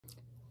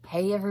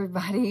Hey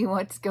everybody,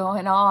 what's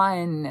going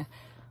on?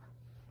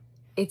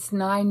 It's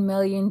 9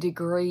 million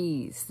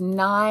degrees.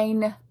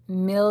 9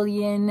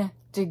 million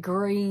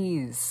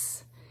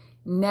degrees.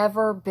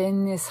 Never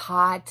been this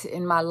hot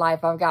in my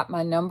life. I've got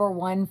my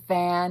 #1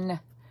 fan.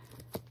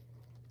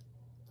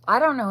 I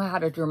don't know how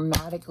to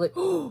dramatically,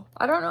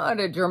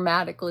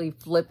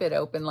 flip it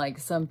open like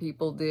some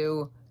people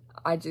do.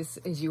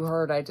 As you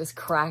heard, I just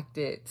cracked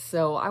it.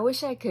 So I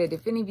wish I could.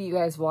 If any of you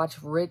guys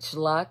watch Rich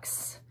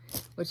Lux,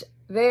 which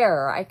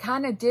there, I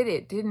kind of did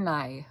it, didn't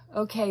I?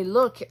 Okay,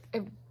 look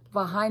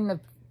behind the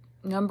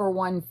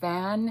 #1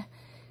 fan.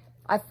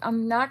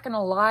 I'm not going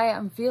to lie,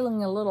 I'm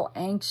feeling a little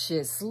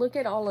anxious. Look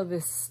at all of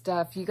this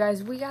stuff. You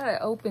guys, we got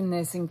to open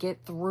this and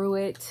get through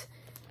it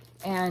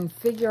and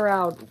figure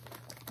out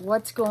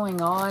what's going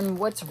on,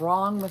 what's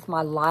wrong with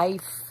my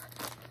life.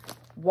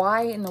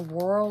 Why in the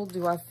world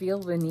do I feel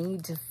the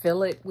need to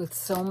fill it with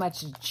so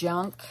much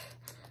junk?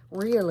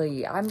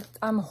 Really, I'm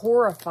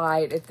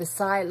horrified at the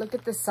size. Look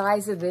at the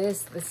size of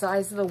this, the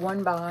size of the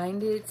one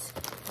behind it.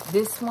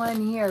 This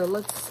one here,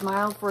 look,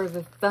 smile for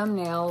the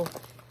thumbnail.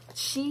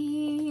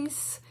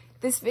 Jeez,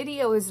 this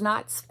video is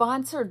not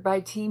sponsored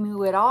by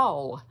Temu at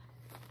all.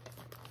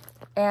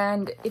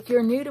 And if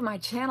you're new to my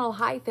channel,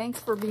 hi, thanks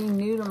for being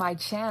new to my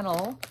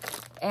channel.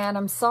 And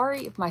I'm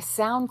sorry if my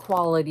sound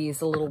quality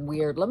is a little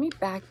weird. Let me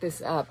back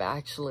this up,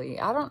 actually.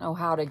 I don't know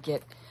how to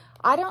get...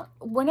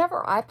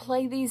 Whenever I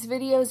play these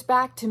videos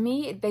back, to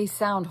me, they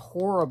sound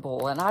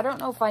horrible. And I don't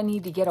know if I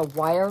need to get a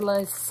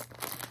wireless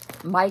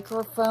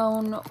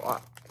microphone.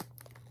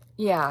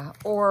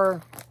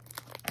 Or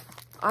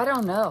I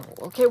don't know.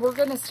 Okay, we're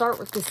going to start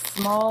with this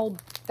small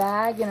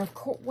bag. And of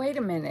course, wait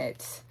a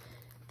minute.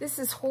 This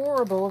is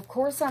horrible. Of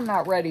course I'm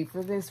not ready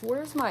for this.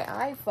 Where's my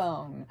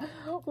iPhone?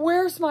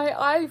 Where's my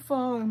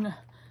iPhone?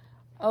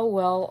 Oh,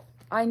 well,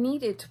 I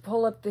needed to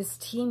pull up this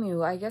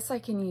Temu. I guess I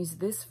can use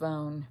this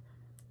phone.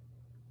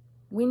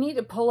 We need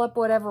to pull up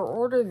whatever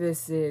order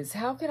this is.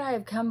 How could I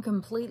have come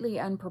completely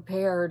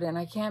unprepared and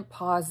I can't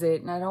pause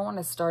it and I don't want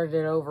to start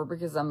it over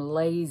because I'm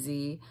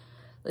lazy.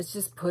 Let's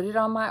just put it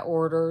on my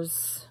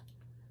orders.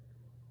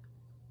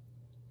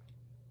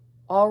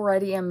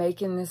 Already I'm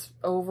making this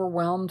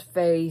overwhelmed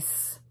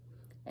face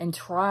and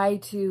try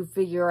to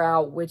figure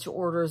out which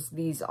orders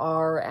these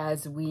are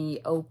as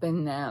we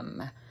open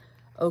them.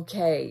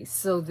 Okay,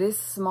 so this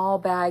small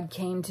bag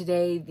came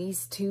today.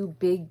 These 2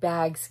 big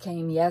bags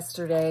came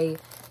yesterday.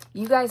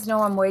 You guys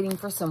know I'm waiting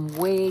for some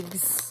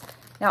wigs.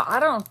 Now, I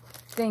don't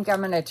think I'm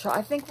going to try.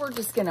 I think we're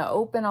just going to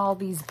open all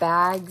these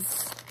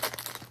bags.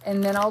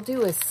 And then I'll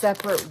do a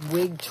separate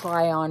wig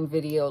try-on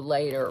video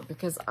later.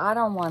 Because I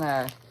don't want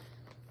to...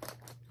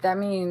 I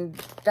mean,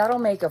 that'll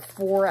make a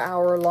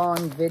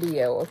 4-hour-long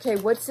video. Okay,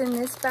 what's in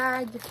this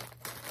bag?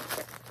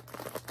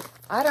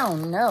 I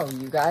don't know,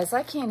 you guys.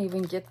 I can't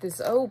even get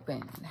this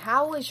open.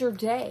 How was your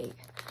day?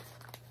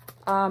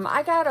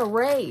 I got a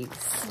raise.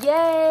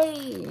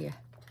 Yay!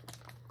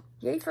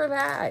 Yay for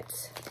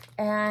that.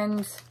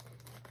 And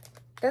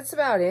that's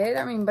about it.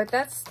 I mean, but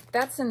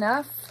that's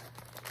enough.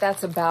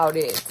 That's about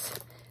it.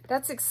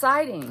 That's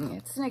exciting.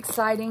 It's an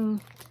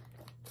exciting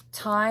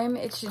time.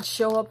 It should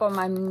show up on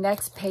my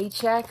next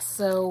paycheck.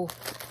 So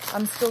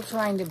I'm still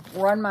trying to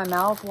run my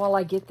mouth while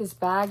I get this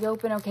bag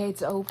open. Okay,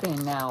 it's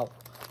open now.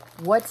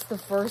 What's the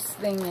first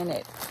thing in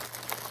it?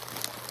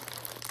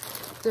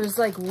 There's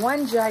like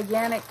one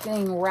gigantic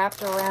thing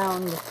wrapped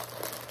around.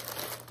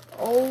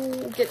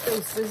 Oh, get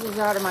those scissors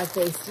out of my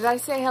face. Did I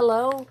say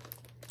hello?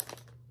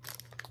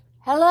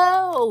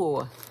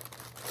 Hello!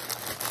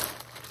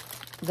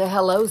 The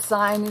hello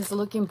sign is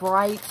looking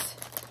bright.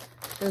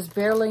 There's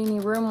barely any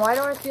room. Why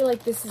do I feel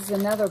like this is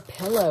another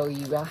pillow,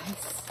 you guys?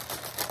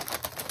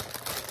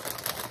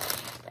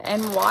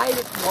 And why,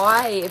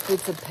 if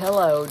it's a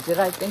pillow, did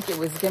I think it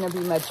was going to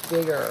be much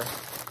bigger?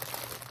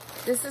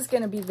 This is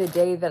going to be the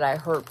day that I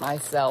hurt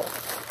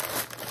myself.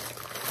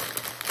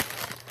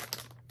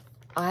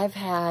 I've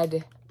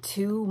had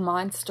 2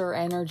 Monster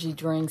energy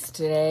drinks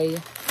today.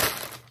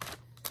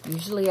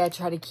 Usually I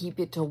try to keep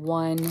it to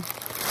 1,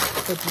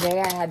 but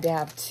today I had to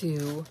have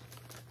 2.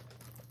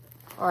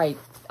 All right,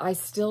 I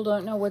still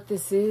don't know what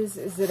this is.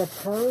 Is it a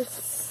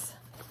purse?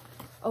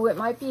 Oh, it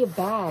might be a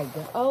bag.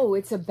 Oh,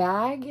 it's a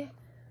bag?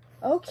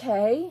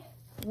 Okay,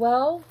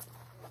 well,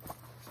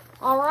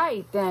 all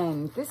right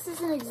then. This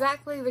isn't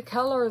exactly the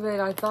color that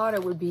I thought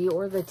it would be,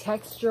 or the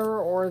texture,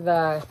 or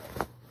the...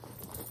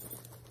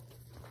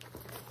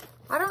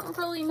 I don't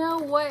really know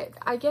what...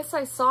 I guess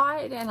I saw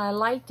it and I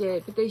liked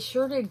it, but they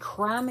sure did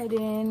cram it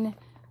in.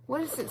 What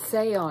does it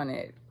say on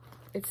it?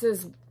 It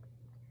says...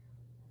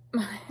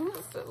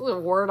 It's a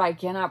word I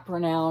cannot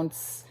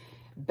pronounce.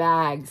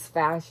 Bags,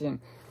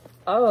 fashion.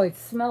 Oh, it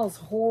smells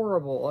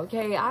horrible.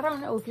 Okay, I don't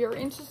know if you're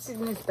interested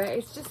in this bag.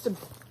 It's just a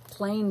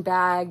plain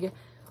bag,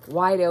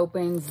 wide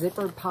open,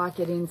 zippered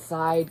pocket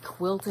inside,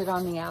 quilted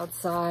on the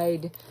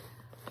outside.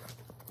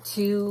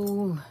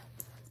 2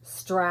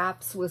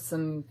 straps with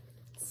some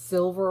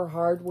silver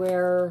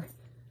hardware.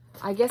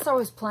 I guess I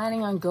was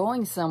planning on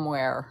going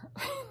somewhere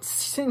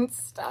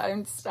since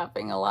I'm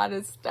stuffing a lot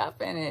of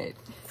stuff in it.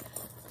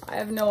 I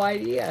have no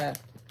idea.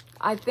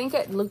 I think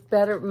it looked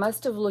better,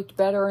 must have looked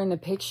better in the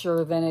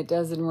picture than it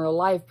does in real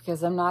life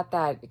because I'm not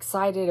that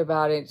excited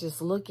about it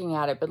just looking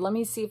at it. But let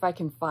me see if I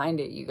can find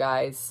it, you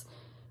guys,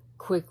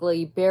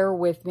 quickly. Bear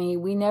with me.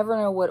 We never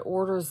know what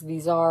orders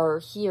these are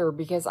here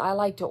because I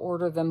like to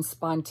order them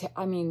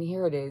I mean,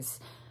 here it is.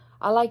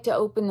 I like to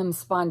open them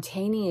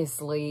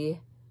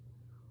spontaneously.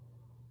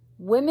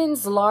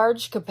 Women's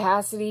large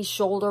capacity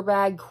shoulder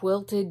bag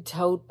quilted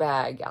tote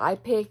bag. I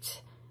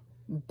picked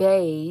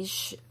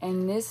beige,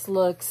 and this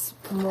looks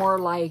more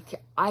like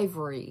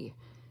ivory.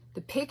 The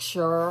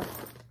picture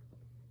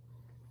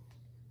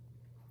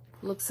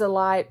looks a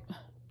lot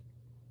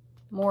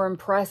more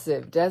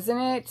impressive, doesn't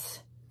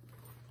it?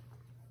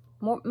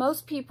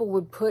 Most people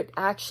would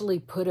actually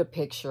put a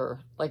picture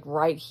like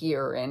right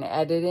here in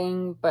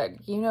editing,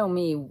 but you know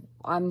me, it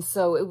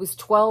was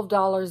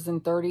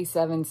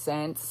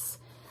 $12.37.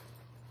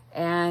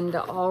 And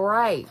all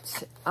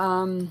right,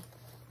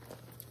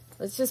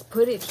 let's just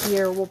put it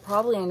here. We'll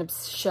probably end up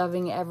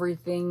shoving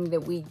everything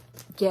that we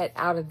get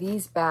out of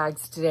these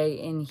bags today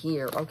in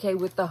here, okay?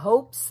 With the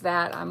hopes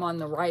that I'm on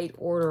the right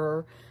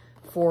order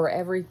for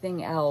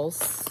everything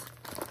else.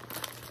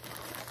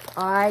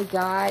 I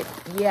got,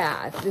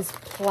 yeah, this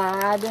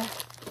plaid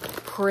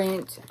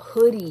print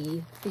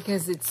hoodie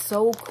because it's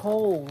so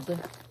cold.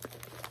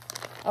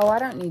 Oh, I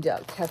don't need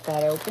to cut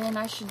that open.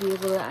 I should be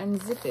able to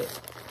unzip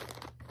it.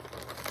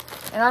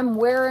 And I'm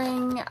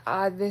wearing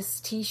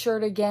this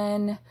t-shirt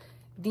again.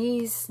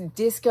 These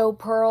disco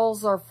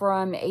pearls are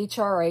from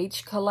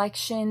HRH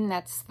Collection.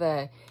 That's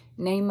the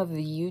name of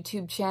the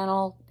YouTube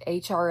channel,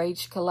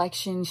 HRH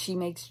Collection. She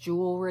makes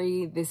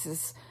jewelry. This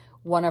is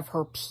one of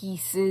her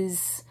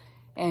pieces.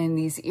 And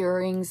these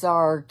earrings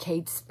are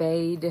Kate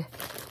Spade,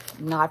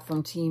 not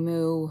from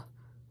Temu.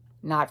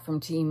 Not from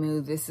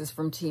Temu. This is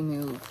from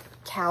Temu.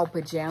 Cow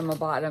pajama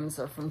bottoms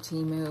are from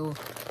Temu.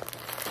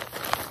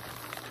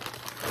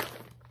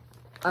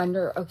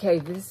 Okay,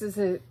 this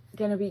is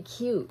gonna be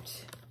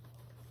cute,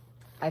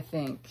 I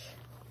think.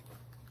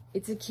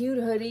 It's a cute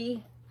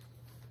hoodie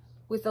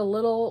with a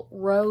little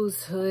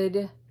rose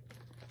hood.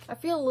 I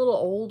feel a little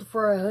old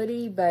for a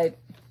hoodie, but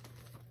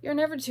you're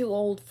never too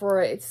old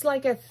for it. It's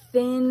like a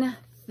thin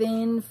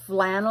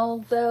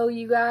flannel though,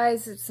 you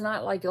guys. It's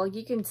not like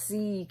you can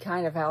see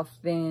kind of how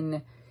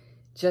thin,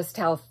 just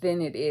how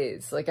thin it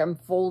is. Like I'm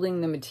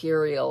folding the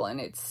material and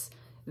it's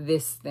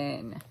this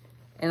thin.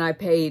 And I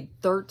paid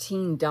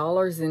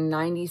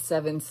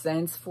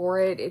 $13.97 for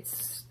it.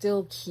 It's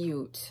still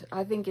cute.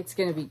 I think it's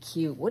going to be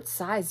cute. What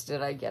size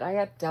did I get? I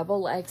got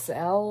double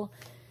XL.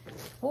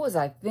 What was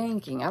I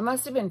thinking? I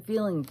must have been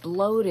feeling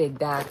bloated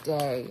that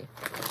day.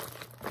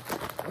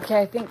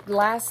 Okay, I think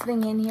last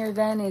thing in here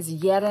then is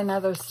yet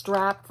another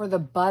strap for the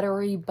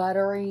buttery.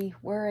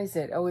 Where is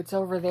it? Oh, it's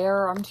over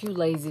there. I'm too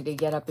lazy to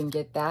get up and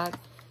get that.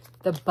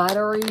 The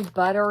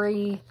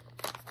buttery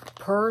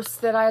purse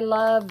that I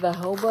love, the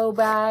hobo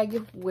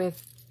bag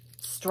with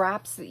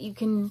straps that you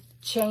can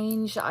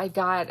change. I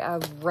got a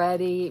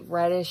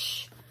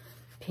reddish,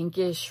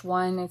 pinkish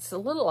one. It's a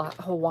little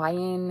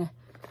Hawaiian.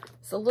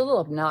 It's a little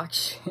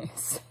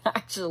obnoxious,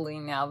 actually,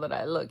 now that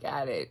I look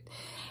at it.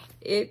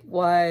 It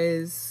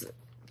was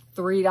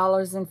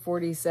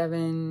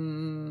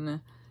 $3.47.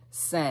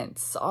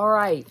 All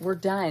right, we're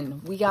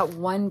done. We got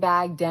one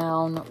bag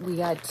down. We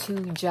got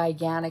two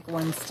gigantic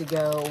ones to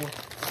go.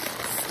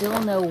 Still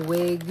no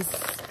wigs.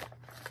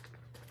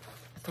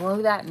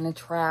 Throw that in the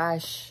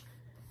trash.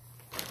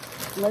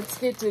 Let's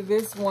get to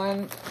this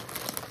one.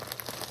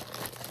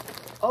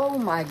 Oh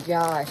my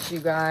gosh, you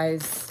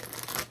guys.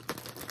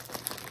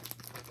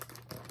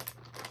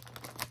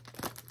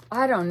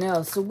 I don't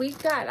know. So we've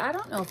got, I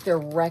don't know if they're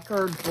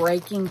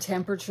record-breaking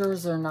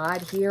temperatures or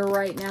not here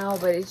right now,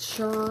 but it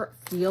sure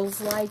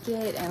feels like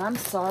it. And I'm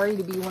sorry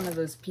to be one of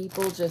those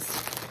people just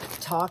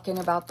talking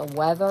about the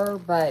weather,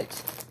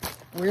 but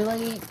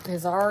really,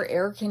 because our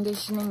air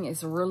conditioning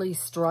is really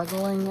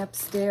struggling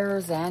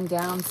upstairs and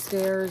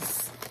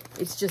downstairs.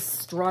 It's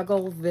just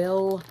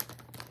struggleville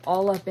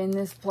all up in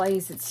this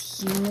place.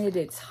 It's humid,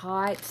 it's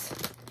hot,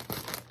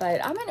 but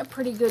I'm in a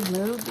pretty good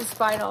mood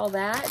despite all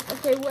that.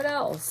 Okay, what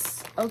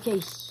else? Okay,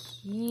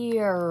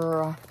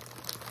 here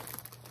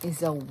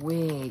is a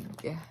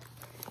wig.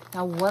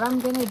 Now, what I'm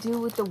going to do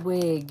with the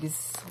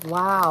wigs,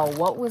 wow,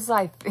 what was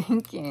I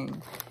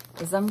thinking?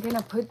 Is I'm going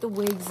to put the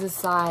wigs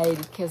aside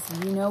because,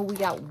 you know, we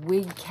got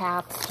wig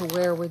caps to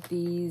wear with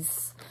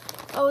these.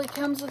 Oh, it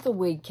comes with a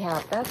wig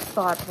cap. That's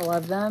thoughtful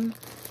of them.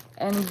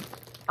 And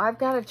I've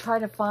got to try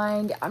to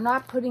find, I'm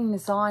not putting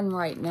this on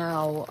right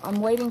now.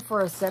 I'm waiting for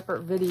a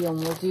separate video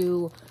and we'll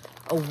do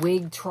a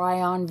wig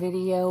try-on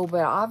video.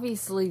 But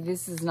obviously,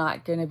 this is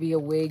not going to be a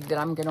wig that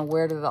I'm going to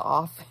wear to the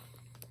office.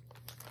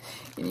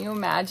 Can you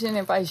imagine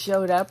if I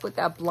showed up with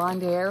that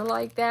blonde hair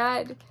like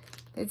that?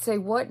 They'd say,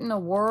 what in the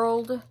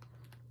world?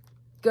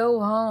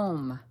 Go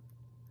home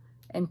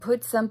and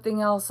put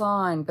something else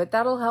on. But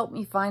that'll help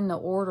me find the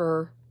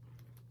order,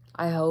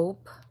 I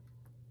hope.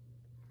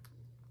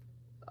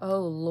 Oh,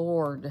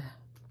 Lord.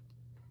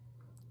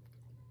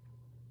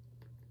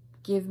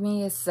 Give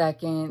me a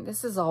second.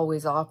 This is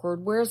always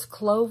awkward. Where's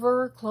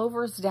Clover?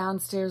 Clover's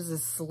downstairs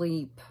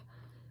asleep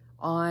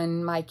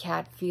on my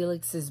cat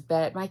Felix's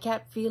bed. My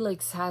cat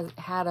Felix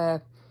had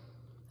a,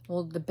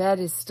 well, the bed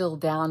is still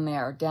down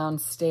there,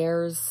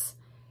 downstairs,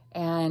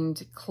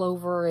 and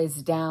Clover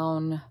is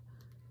down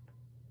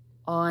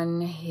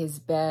on his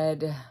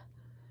bed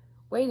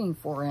waiting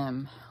for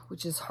him,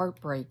 which is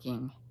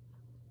heartbreaking.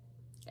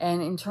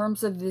 And in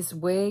terms of this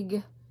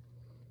wig,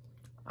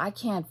 I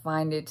can't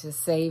find it to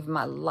save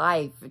my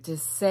life,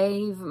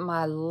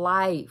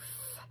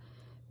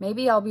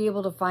 Maybe I'll be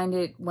able to find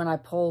it when I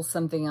pull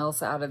something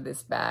else out of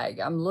this bag.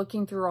 I'm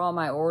looking through all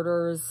my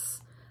orders.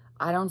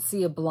 I don't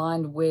see a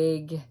blonde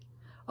wig.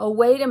 Oh,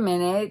 wait a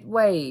minute.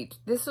 Wait.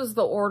 This was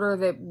the order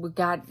that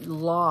got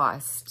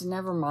lost.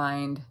 Never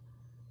mind.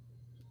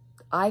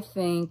 I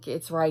think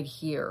it's right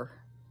here.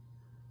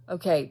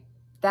 Okay,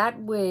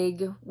 that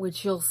wig,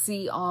 which you'll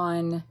see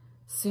on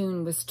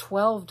soon, was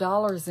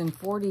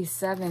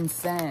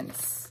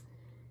 $12.47.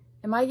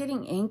 Am I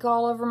getting ink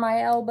all over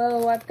my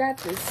elbow? I've got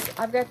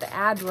the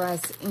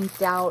address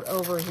inked out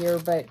over here,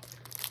 but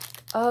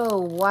oh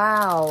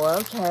wow,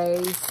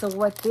 okay. So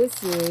what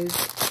this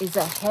is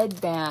a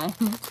headband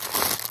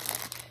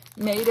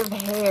made of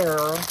hair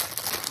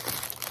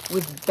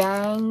with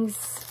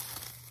bangs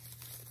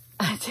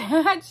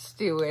attached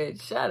to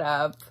it. Shut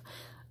up.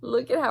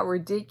 Look at how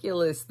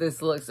ridiculous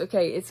this looks.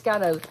 Okay, it's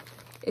got a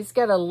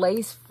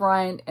lace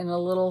front and a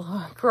little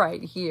hook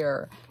right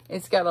here.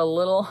 It's got a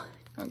little,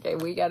 okay,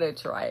 we gotta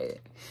try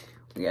it.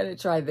 We gotta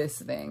try this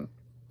thing.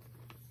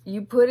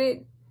 You put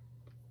it,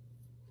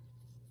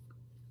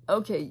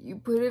 okay, you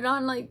put it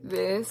on like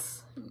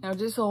this. Now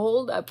just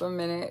hold up a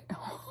minute.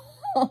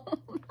 Hold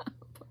up a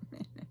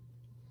minute.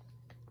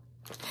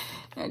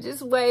 Now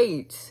just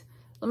wait.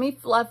 Let me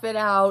fluff it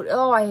out.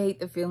 Oh, I hate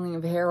the feeling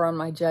of hair on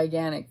my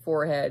gigantic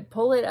forehead.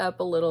 Pull it up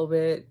a little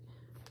bit.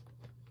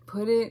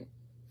 Put it.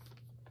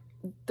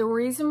 The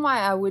reason why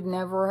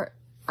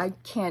I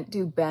can't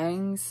do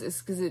bangs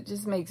is because it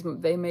just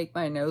they make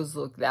my nose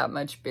look that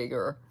much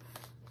bigger.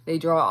 They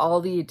draw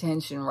all the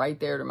attention right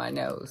there to my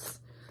nose.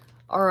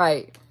 All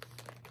right.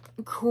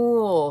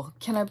 Cool.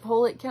 Can I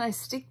pull it? Can I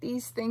stick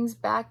these things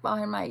back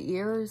behind my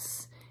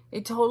ears?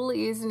 It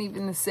totally isn't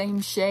even the same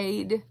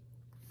shade.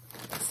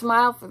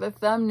 Smile for the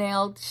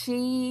thumbnail.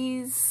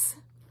 Cheese.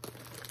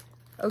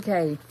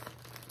 Okay.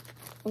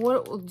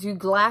 What do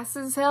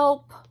glasses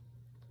help?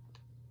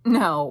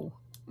 No,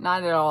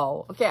 not at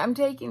all. Okay, I'm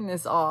taking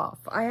this off.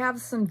 I have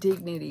some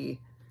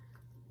dignity.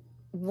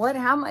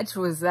 How much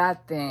was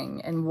that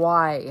thing and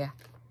why?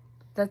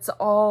 That's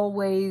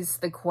always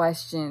the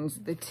questions,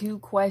 the two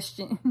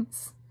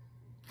questions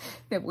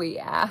that we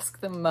ask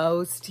the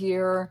most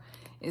here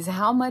is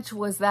how much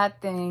was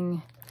that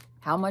thing?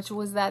 How much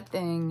was that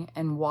thing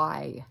and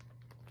why?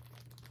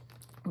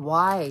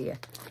 Why?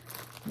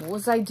 What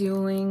was I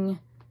doing?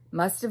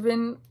 Must have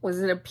been,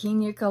 was it a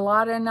pina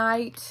colada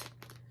night?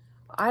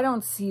 I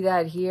don't see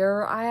that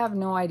here. I have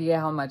no idea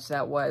how much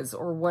that was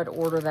or what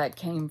order that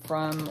came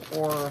from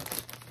or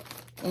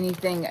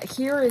anything.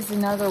 Here is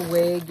another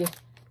wig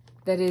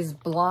that is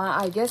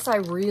blonde. I guess I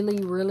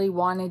really, really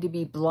wanted to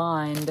be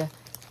blonde.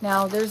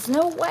 Now, there's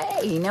no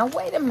way. Now,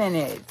 wait a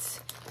minute.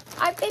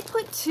 They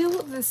put two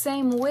of the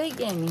same wig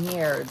in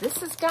here. This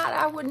has got,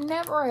 I would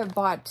never have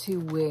bought two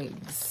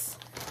wigs.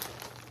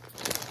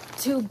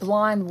 Two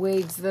blonde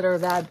wigs that are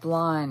that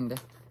blonde.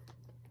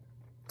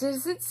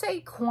 Does it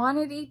say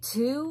quantity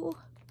 2?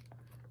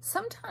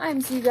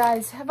 Sometimes, you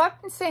guys, have I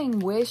been saying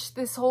Wish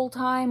this whole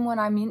time when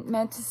I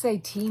meant to say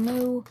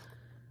Temu?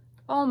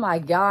 Oh my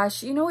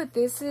gosh, you know what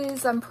this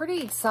is? I'm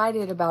pretty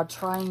excited about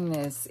trying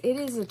this. It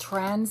is a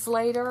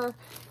translator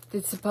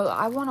that's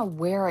I want to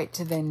wear it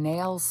to the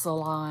nail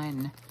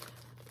salon.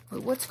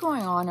 Wait, what's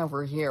going on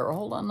over here?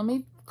 Hold on, let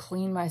me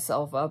clean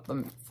myself up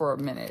for a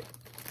minute.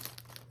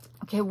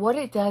 Okay, what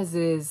it does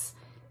is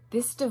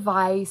this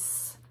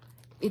device,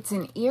 it's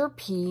an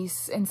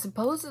earpiece, and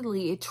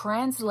supposedly it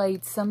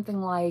translates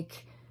something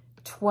like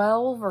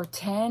 12 or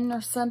 10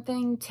 or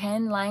something,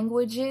 10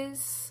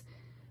 languages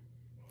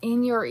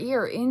in your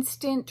ear.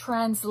 Instant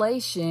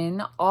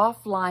translation,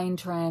 offline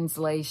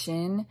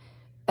translation,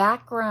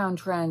 background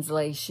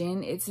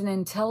translation. It's an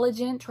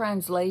intelligent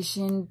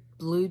translation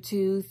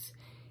Bluetooth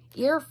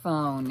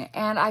earphone.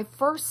 And I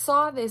first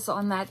saw this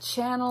on that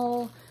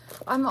channel.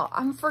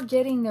 I'm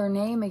forgetting their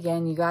name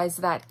again, you guys.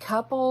 That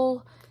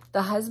couple,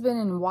 the husband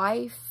and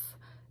wife.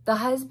 The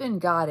husband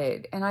got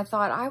it. And I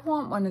thought, I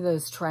want one of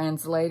those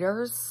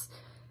translators.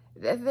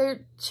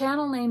 Their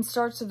channel name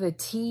starts with a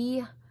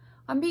T.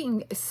 I'm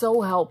being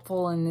so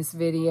helpful in this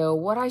video.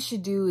 What I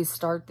should do is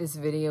start this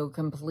video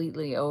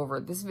completely over.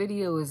 This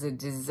video is a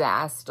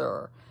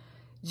disaster.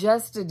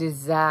 Just a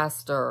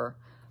disaster.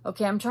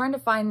 Okay, I'm trying to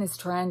find this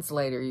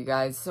translator, you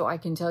guys, so I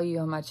can tell you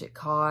how much it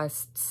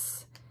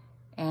costs.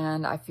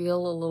 And I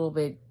feel a little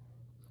bit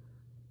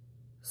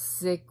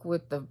sick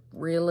with the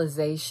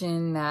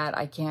realization that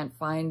I can't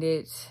find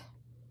it.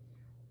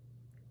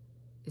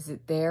 Is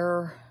it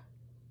there?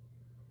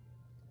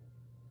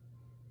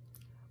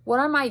 What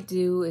I might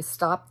do is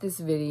stop this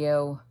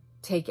video,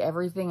 take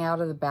everything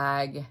out of the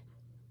bag,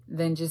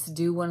 then just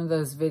do one of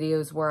those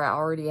videos where I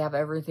already have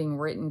everything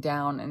written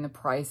down and the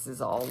prices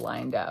all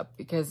lined up.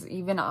 Because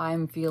even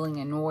I'm feeling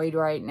annoyed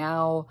right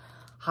now,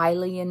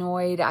 highly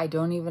annoyed. I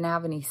don't even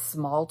have any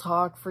small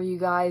talk for you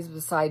guys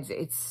besides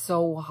it's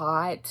so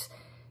hot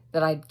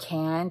that I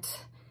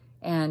can't.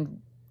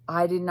 And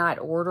I did not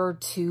order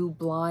 2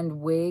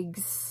 blonde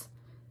wigs,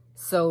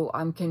 so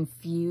I'm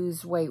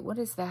confused. Wait, what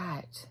is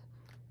that?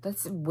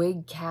 That's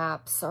wig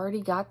caps. Already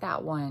got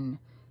that one.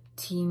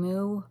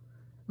 Temu.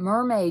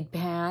 Mermaid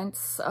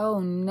pants. Oh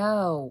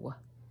no.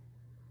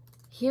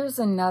 Here's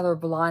another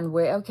blonde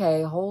wig.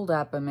 Okay, hold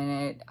up a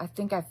minute. I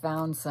think I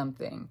found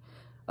something.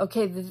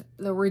 Okay,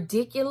 the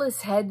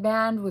ridiculous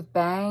headband with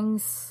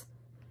bangs.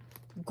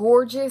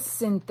 Gorgeous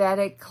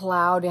synthetic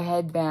cloud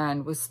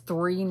headband was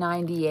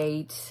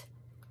 $3.98.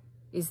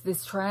 Is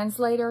this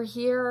translator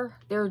here?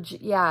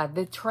 Yeah,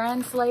 the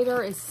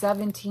translator is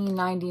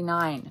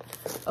 $17.99.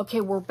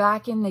 Okay, we're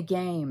back in the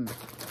game.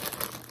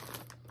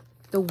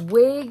 The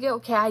wig,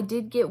 okay, I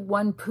did get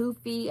one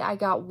poofy. I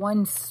got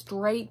one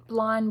straight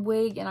blonde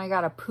wig, and I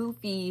got a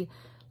poofy,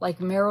 like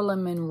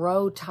Marilyn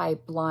Monroe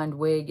type blonde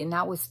wig, and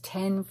that was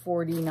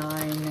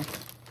 $10.49.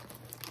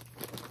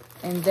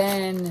 And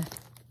then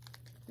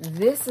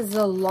this is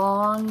a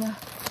long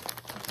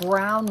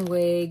brown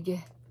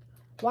wig.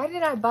 Why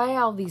did I buy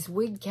all these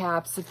wig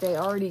caps if they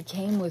already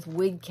came with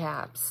wig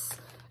caps?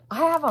 I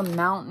have a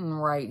mountain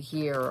right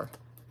here.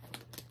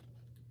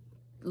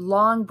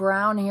 Long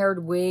brown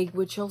haired wig,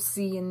 which you'll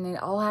see, and then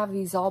I'll have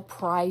these all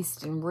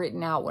priced and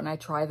written out when I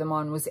try them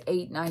on, was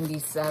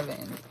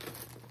 $8.97,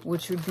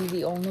 which would be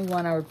the only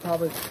one I would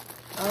probably,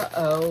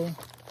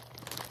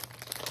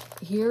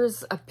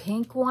 here's a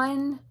pink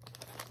one.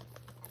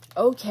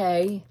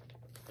 Okay,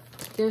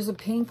 there's a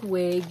pink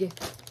wig.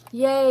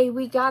 Yay,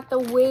 we got the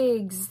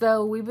wigs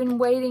though. We've been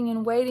waiting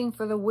and waiting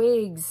for the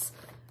wigs.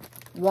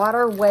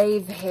 Water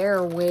wave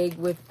hair wig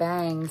with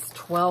bangs,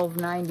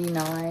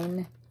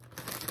 $12.99.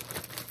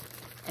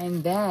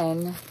 And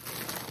then,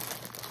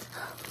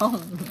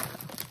 oh no.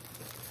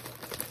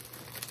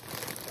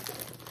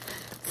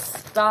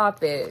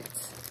 Stop it.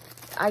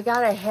 I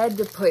got a head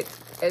to put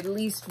at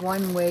least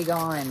one wig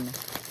on.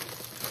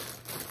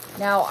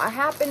 Now, I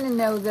happen to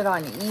know that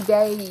on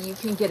eBay, you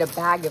can get a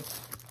bag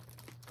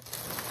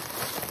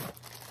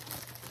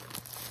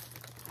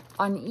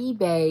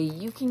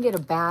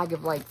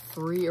of, like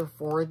 3 or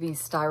 4 of these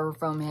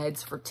styrofoam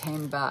heads for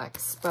 $10.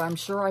 But I'm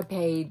sure I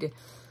paid,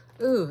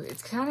 ooh,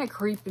 it's kind of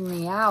creeping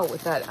me out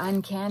with that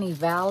uncanny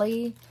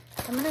valley.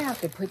 I'm going to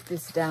have to put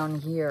this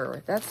down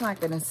here. That's not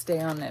going to stay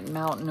on that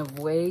mountain of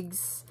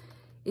wigs.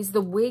 Is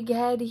the wig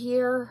head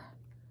here?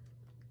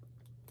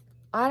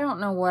 I don't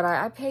know what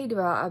I paid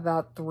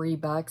about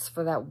 $3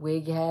 for that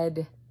wig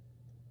head.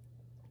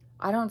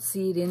 I don't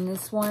see it in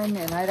this one,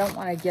 and I don't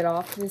want to get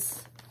off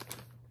this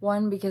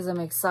one because I'm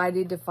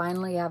excited to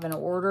finally have an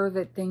order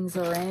that things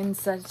are in,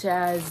 such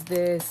as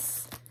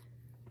this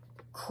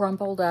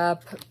crumpled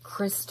up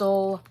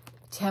crystal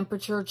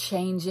temperature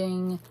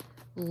changing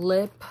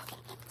lip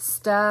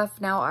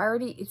stuff. Now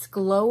it's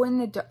glow in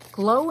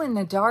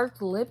the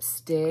dark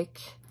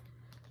lipstick.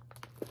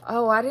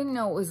 Oh, I didn't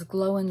know it was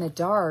glow in the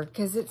dark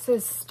because it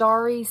says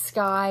Starry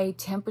Sky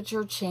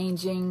temperature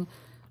changing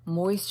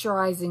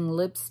moisturizing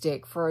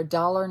lipstick for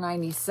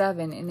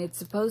 $1.97, and it's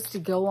supposed to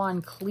go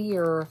on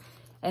clear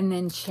and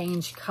then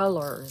change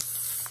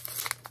colors.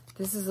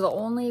 This is the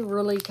only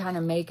really kind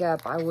of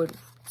makeup I would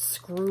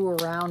screw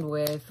around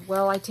with.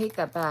 Well, I take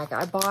that back.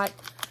 I bought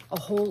a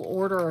whole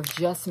order of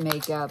just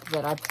makeup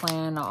that I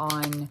plan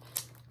on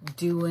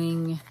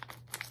doing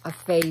a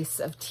face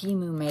of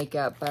Temu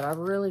makeup, but I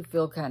really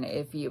feel kind of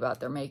iffy about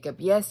their makeup.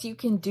 Yes, you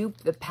can dupe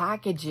the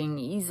packaging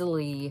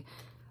easily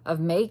of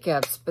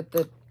makeups, but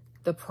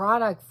the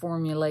product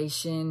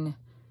formulation,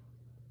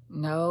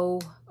 no.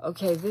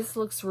 Okay, this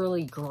looks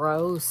really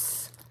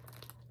gross.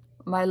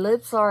 My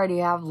lips already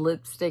have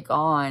lipstick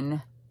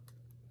on.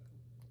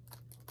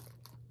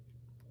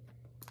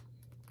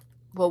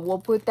 But we'll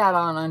put that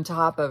on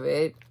top of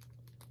it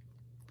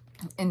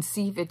and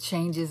see if it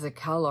changes the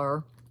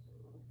color.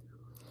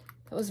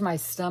 That was my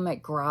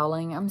stomach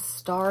growling. I'm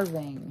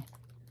starving.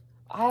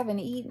 I haven't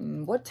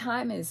eaten. What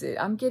time is it?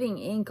 I'm getting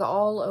ink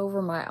all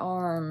over my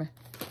arm.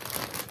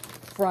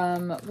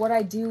 From what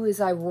I do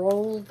is I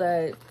roll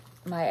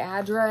my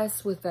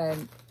address with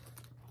an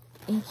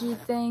inky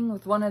thing,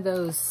 with one of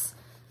those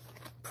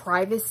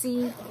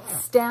privacy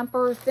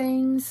stamper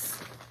things,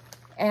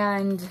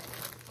 and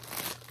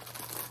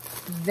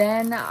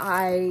then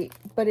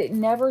but it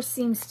never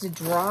seems to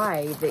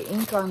dry, the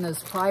ink on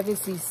those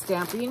privacy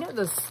stamper. You know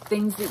those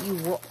things that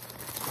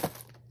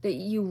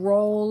you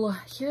roll.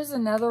 Here's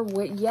another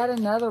wig, yet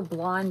another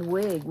blonde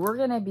wig. We're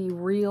gonna be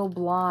real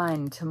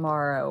blonde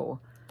tomorrow.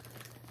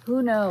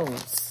 Who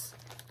knows?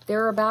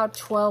 They're about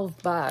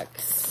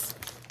 $12.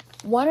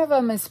 One of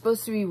them is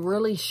supposed to be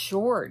really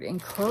short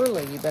and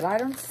curly, but I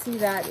don't see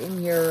that in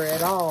here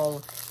at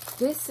all.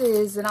 This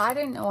is, and I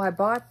didn't know I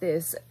bought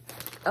this,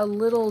 a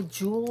little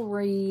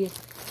jewelry.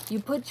 You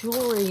put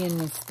jewelry in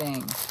this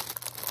thing.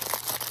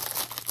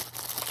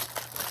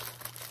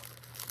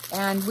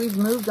 And we've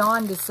moved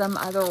on to some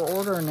other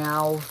order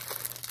now.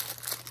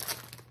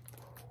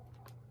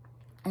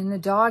 And the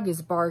dog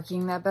is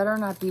barking. That better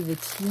not be the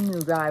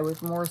Temu guy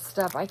with more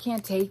stuff. I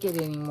can't take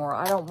it anymore.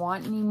 I don't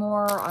want any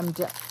more.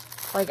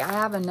 Like, I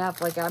have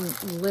enough. Like, I'm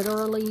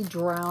literally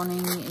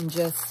drowning in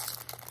just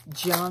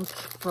junk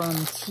from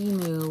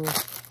Temu.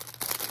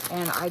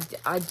 And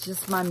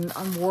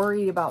I'm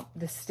worried about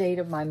the state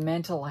of my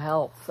mental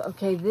health.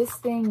 Okay, this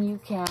thing, you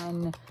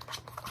can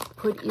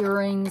put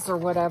earrings or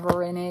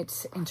whatever in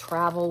it and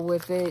travel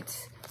with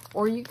it.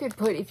 Or you could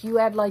put, if you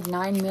had like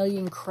 9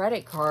 million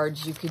credit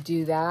cards, you could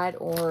do that.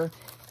 Or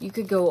you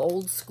could go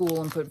old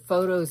school and put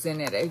photos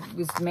in it. It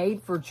was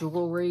made for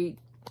jewelry,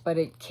 but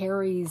it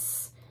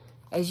carries,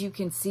 as you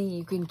can see,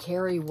 you can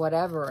carry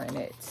whatever in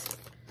it.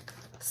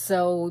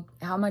 So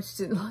how much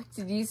did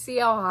you see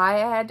how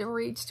high I had to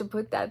reach to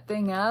put that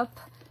thing up?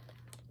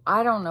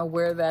 I don't know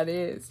where that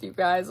is, you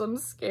guys. I'm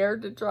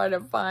scared to try to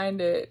find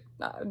it.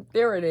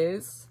 There it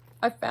is.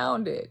 I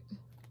found it.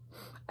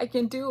 I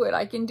can do it.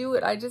 I can do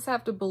it. I just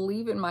have to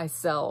believe in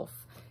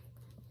myself.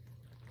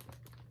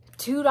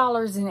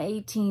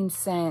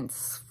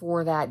 $2.18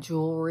 for that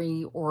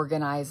jewelry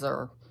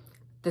organizer.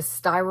 The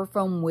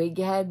styrofoam wig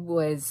head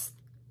was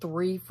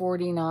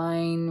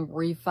 $3.49,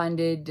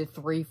 refunded to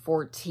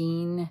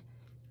 $3.14.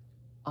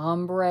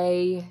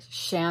 Ombre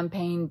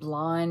champagne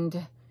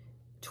blonde,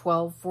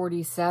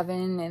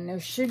 $12.47. And there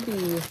should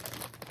be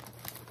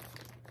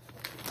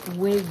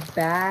wig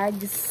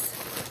bags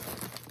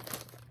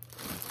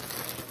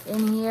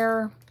in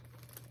here.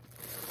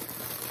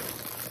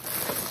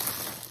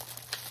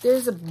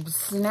 There's a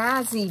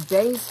snazzy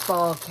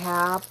baseball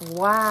cap.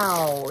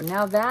 Wow.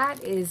 Now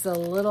that is a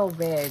little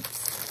bit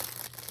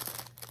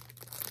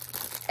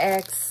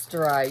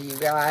extra, you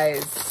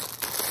guys.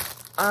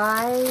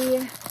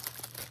 I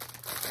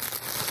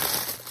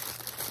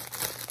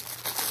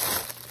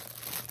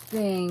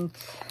think,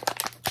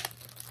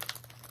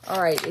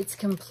 all right, it's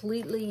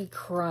completely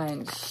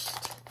crunched.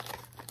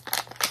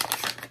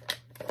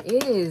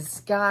 It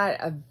is got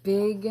a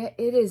big,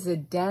 it is a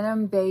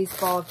denim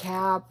baseball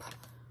cap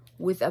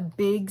with a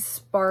big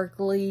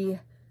sparkly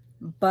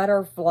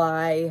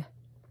butterfly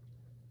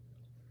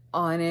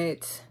on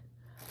it.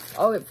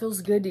 Oh, it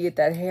feels good to get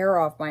that hair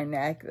off my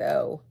neck,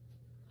 though.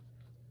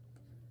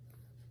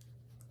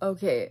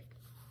 Okay,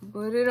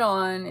 put it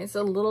on. It's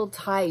a little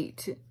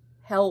tight.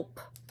 Help.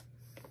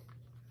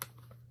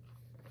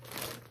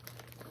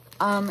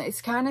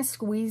 It's kind of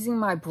squeezing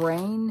my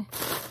brain.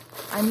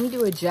 I need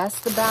to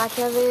adjust the back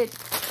of it.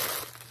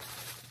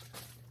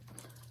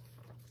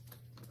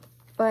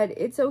 But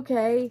it's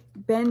okay.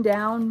 Bend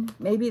down.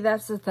 Maybe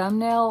that's the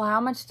thumbnail. How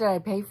much did I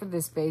pay for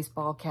this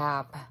baseball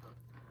cap?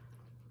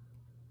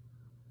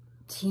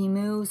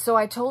 Temu. So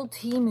I told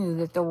Temu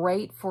that the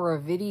rate for a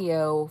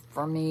video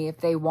for me, if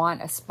they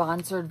want a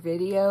sponsored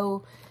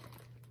video,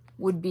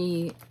 would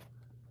be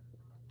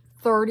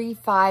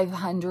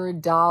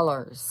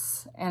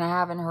 $3,500. And I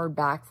haven't heard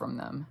back from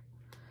them.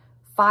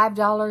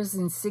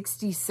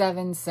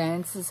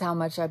 $5.67 is how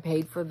much I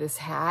paid for this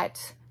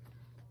hat.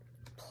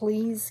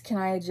 Please, can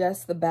I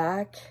adjust the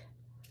back?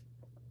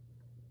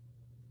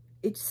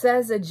 It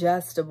says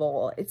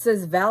adjustable. It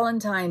says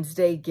Valentine's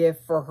Day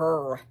gift for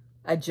her.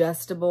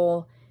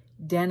 Adjustable,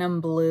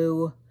 denim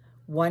blue,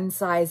 one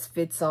size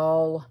fits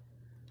all.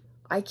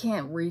 I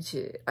can't reach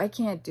it. I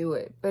can't do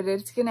it, but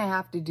it's gonna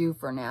have to do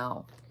for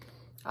now.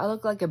 I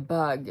look like a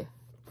bug.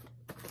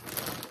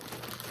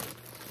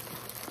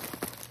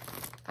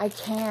 I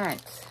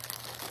can't.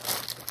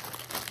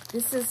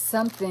 This is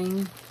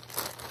something.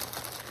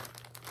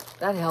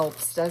 That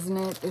helps, doesn't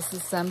it? This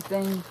is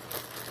something.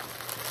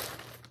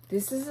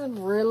 This is a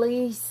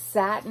really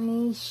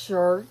satiny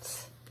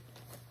shirt,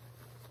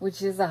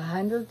 which is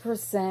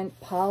 100%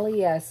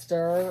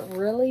 polyester.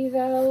 Really,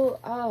 though?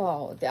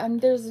 Oh,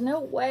 there's no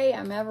way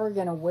I'm ever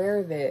going to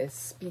wear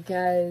this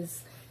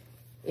because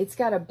it's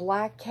got a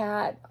black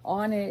cat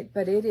on it,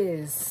 but it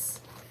is...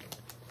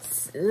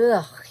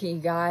 Ugh, you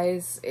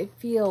guys. It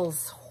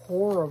feels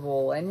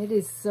horrible, and it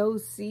is so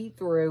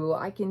see-through.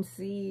 I can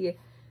see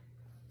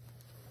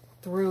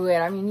through it.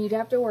 I mean, I'd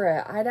have to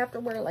wear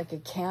like a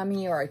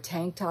cami or a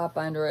tank top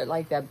under it,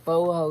 like that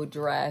boho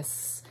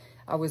dress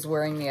I was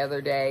wearing the other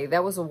day.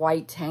 That was a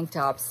white tank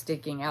top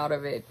sticking out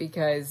of it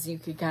because you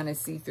could kind of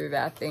see through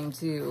that thing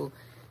too.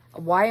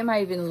 Why am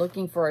I even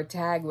looking for a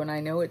tag when I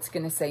know it's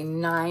going to say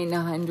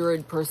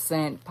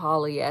 900%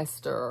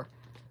 polyester?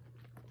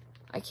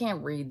 I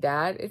can't read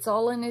that. It's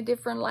all in a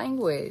different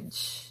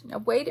language. Now,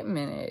 wait a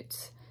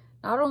minute.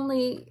 Not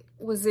only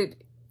is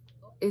it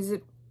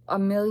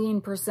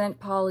 1,000,000%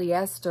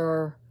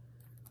 polyester,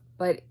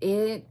 but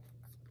it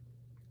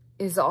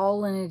is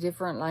all in a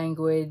different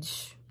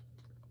language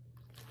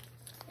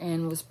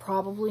and was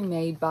probably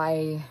made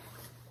by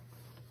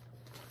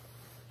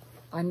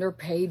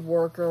underpaid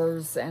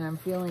workers, and I'm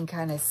feeling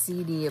kind of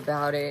seedy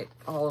about it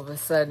all of a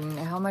sudden.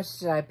 How much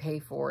did I pay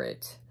for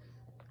it?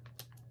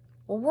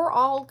 Well, we're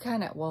all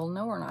kind of, well,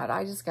 no, we're not.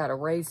 I just got a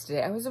raise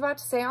today. I was about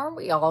to say, aren't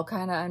we all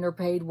kind of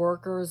underpaid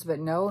workers? But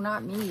no,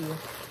 not me.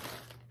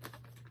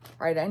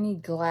 All right, I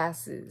need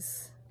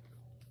glasses.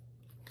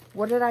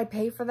 What did I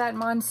pay for that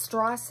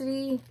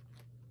monstrosity?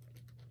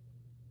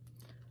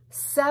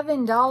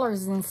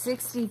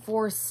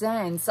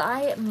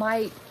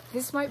 $7.64.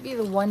 This might be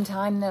the one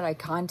time that I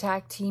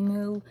contact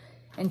Temu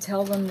and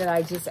tell them that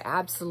I just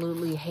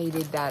absolutely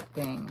hated that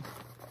thing.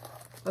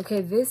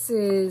 Okay, this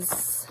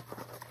is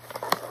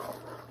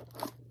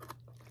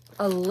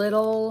a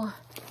little,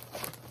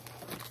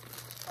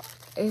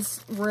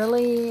 is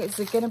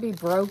it gonna be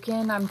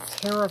broken? I'm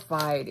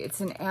terrified. It's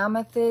an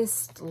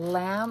amethyst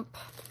lamp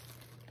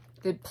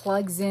that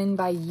plugs in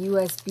by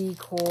USB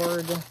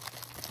cord.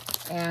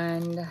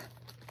 And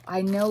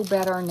I know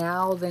better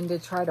now than to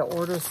try to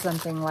order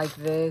something like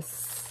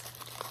this.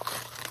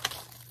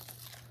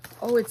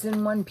 Oh, it's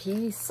in one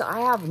piece. I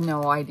have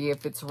no idea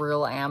if it's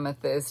real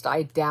amethyst.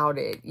 I doubt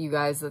it. You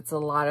guys, it's a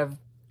lot of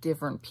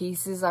different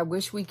pieces. I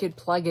wish we could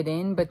plug it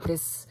in, but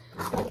this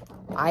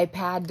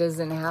iPad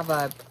doesn't have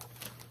a...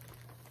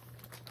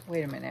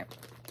 Wait a minute.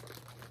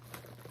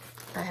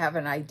 I have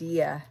an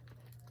idea.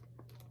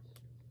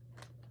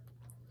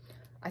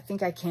 I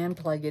think I can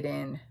plug it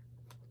in.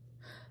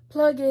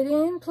 Plug it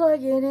in,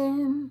 plug it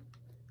in.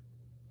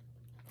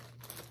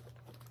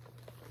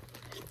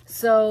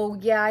 So,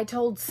 yeah, I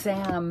told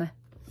Sam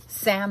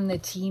the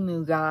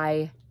Temu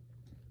guy,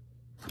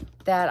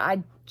 that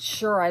I'd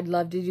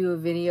love to do a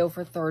video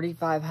for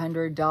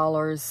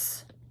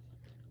 $3,500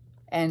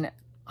 and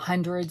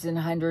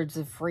hundreds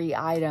of free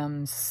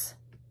items.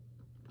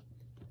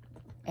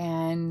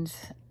 And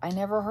I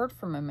never heard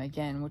from him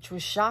again, which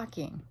was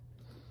shocking.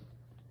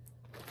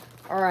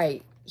 All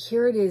right,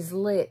 here it is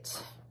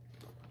lit.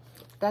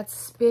 That's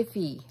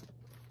spiffy.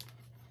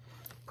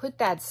 Put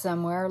that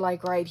somewhere,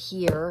 like right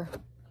here.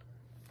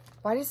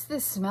 Why does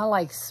this smell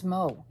like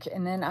smoke?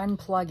 And then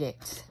unplug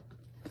it.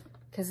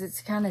 Because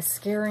it's kind of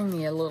scaring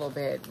me a little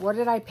bit. What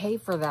did I pay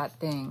for that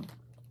thing?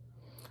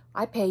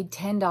 I paid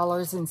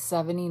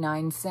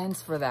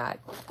 $10.79 for that.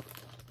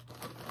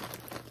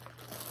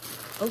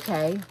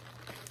 Okay.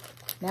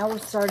 Now we're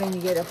starting to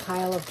get a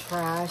pile of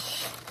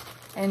trash.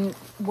 And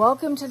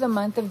welcome to the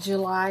month of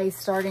July,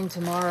 starting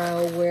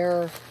tomorrow,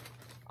 where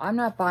I'm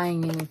not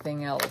buying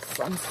anything else.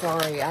 I'm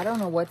sorry. I don't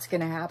know what's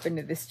going to happen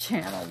to this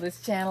channel.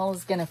 This channel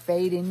is going to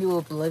fade into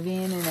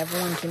oblivion, and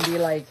everyone can be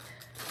like,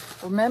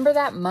 remember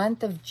that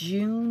month of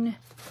June,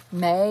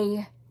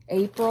 May,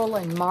 April,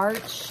 and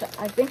March?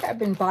 I think I've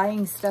been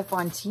buying stuff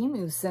on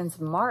Temu since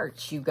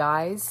March, you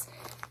guys.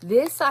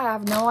 This, I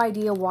have no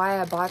idea why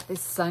I bought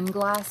this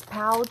sunglass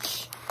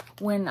pouch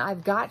when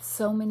I've got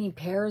so many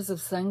pairs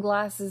of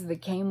sunglasses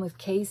that came with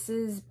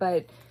cases,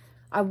 but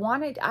I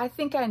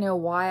think I know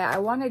why. I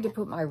wanted to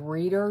put my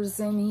readers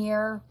in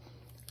here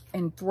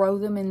and throw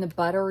them in the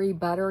buttery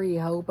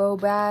hobo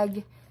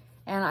bag.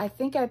 And I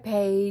think I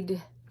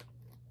paid,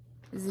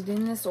 is it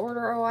in this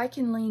order? Oh, I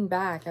can lean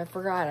back. I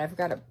forgot. I've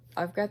got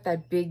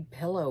that big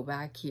pillow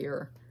back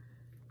here.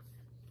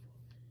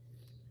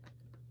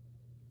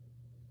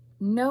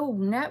 No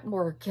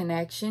network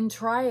connection.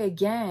 Try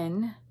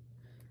again.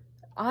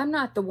 I'm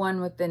not the one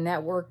with the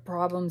network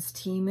problems,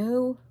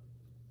 Temu.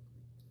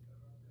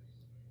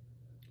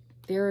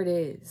 There it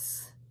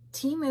is.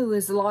 Temu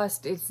has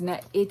lost its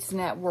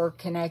network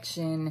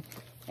connection,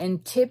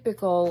 and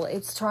typical,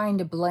 it's trying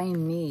to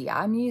blame me.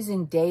 I'm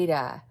using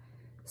data,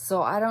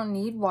 so I don't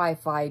need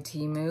Wi-Fi,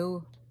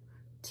 Temu.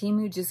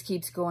 Temu just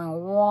keeps going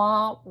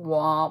womp,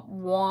 womp,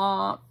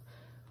 womp.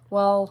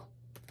 Well,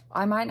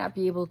 I might not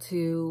be able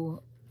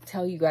to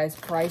tell you guys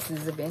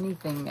prices of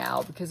anything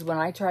now, because when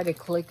I try to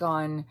click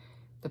on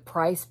the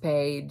price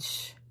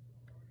page,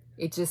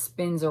 it just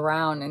spins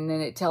around, and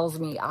then it tells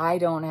me I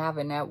don't have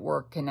a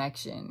network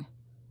connection.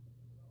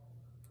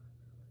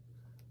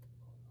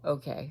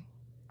 Okay.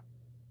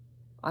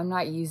 I'm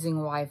not using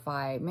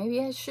Wi-Fi. Maybe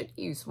I should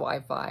use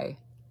Wi-Fi.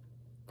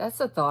 That's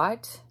a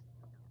thought.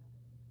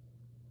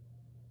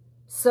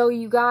 So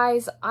you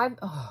guys,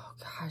 oh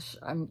gosh,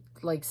 I'm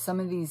like,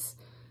 some of these,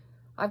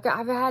 I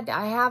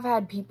have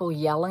had people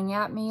yelling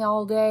at me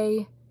all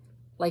day,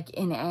 like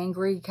in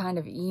angry kind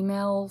of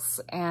emails,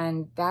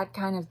 and that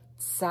kind of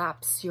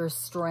saps your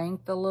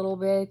strength a little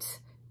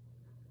bit.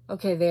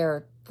 Okay,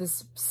 there, the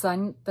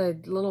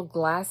little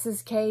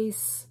glasses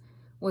case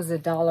was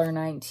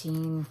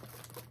 $1.19.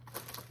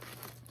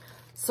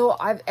 So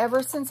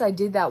ever since I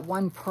did that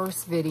one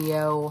purse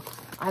video,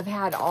 I've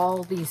had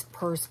all these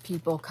purse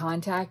people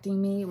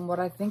contacting me, and what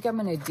I think I'm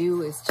gonna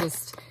do is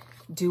just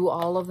do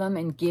all of them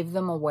and give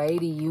them away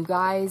to you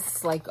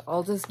guys. Like,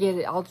 I'll just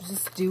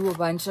do a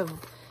bunch of,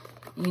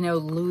 you know,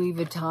 Louis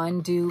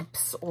Vuitton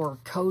dupes or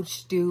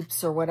Coach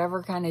dupes or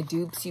whatever kind of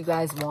dupes you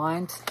guys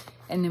want.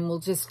 And then we'll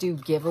just do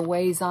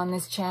giveaways on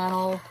this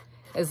channel.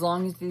 As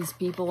long as these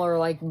people are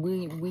like,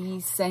 we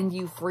send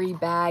you free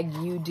bag,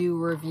 you do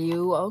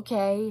review.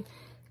 Okay.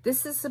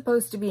 This is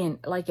supposed to be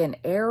like an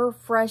air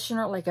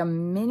freshener, like a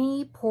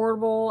mini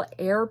portable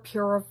air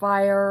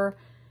purifier,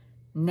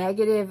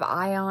 negative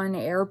ion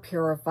air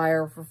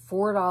purifier for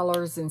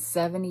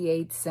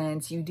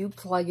 $4.78. You do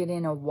plug it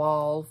in a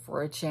wall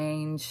for a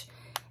change.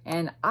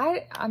 And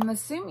I'm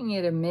assuming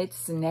it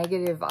emits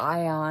negative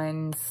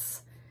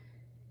ions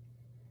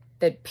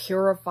that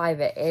purify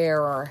the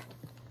air.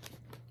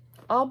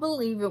 I'll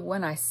believe it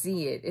when I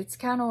see it. It's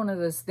kind of one of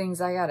those things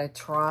I gotta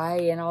try,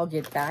 and I'll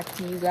get back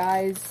to you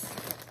guys.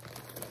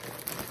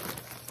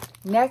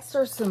 Next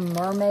are some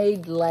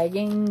mermaid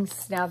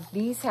leggings. Now,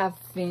 these have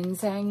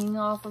fins hanging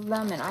off of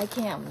them, and I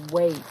can't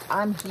wait.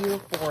 I'm here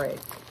for it.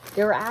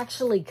 They're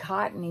actually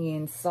cottony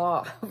and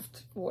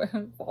soft.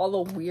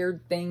 All the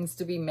weird things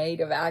to be made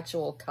of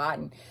actual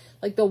cotton.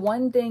 Like the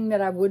one thing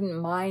that I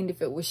wouldn't mind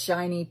if it was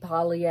shiny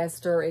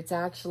polyester, it's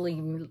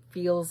actually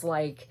feels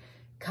like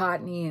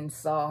cottony and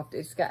soft.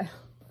 It's got,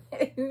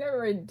 they're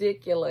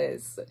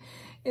ridiculous.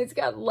 It's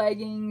got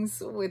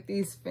leggings with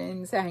these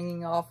fins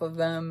hanging off of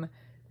them.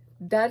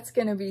 That's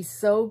going to be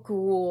so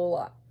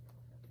cool.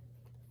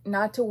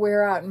 Not to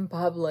wear out in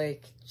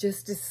public,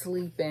 just to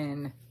sleep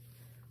in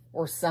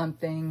or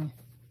something.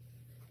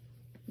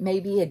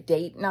 Maybe a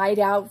date night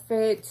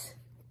outfit.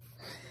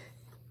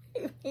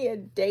 Maybe a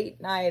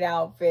date night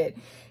outfit.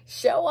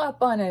 Show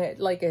up on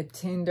like a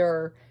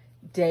Tinder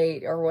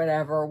date or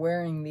whatever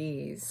wearing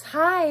these.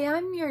 Hi,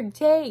 I'm your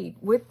date,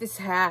 with this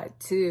hat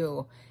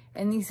too.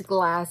 And these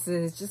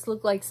glasses just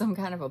look like some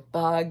kind of a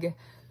bug.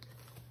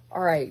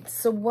 All right,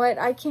 so what?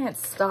 I can't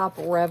stop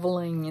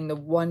reveling in the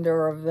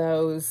wonder of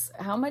those.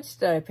 How much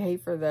did I pay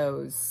for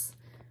those?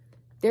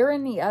 They're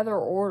in the other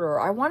order.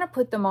 I want to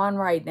put them on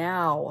right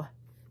now.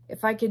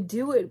 If I could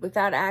do it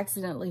without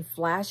accidentally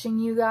flashing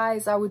you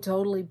guys, I would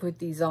totally put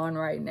these on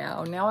right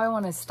now. Now I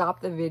want to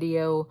stop the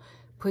video,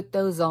 put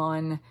those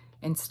on,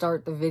 and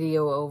start the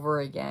video over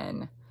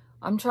again.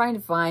 I'm trying to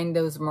find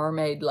those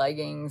mermaid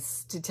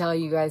leggings to tell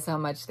you guys how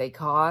much they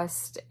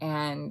cost.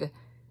 And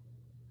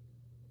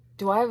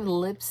do I have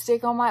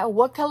lipstick on my...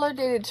 What color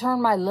did it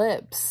turn my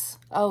lips?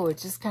 Oh, it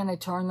just kind of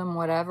turned them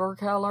whatever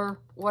color.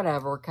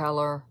 Whatever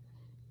color.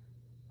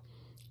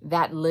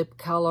 That lip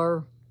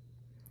color.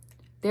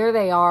 There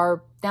they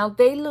are. Now,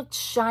 they look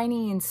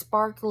shiny and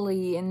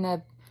sparkly in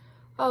the...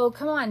 Oh,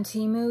 come on,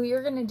 Temu.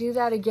 You're going to do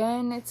that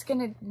again? It's going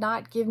to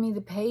not give me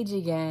the page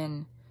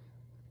again.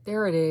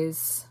 There it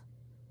is.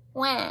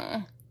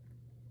 Wah.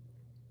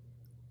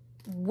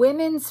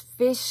 Women's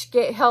fish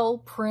scale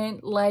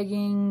print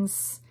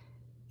leggings.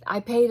 I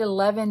paid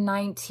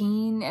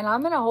 $11.19, and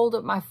I'm going to hold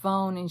up my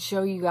phone and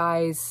show you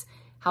guys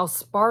how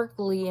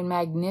sparkly and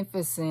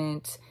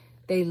magnificent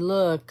they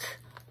look.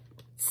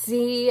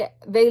 See,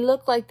 they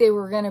look like they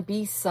were going to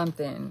be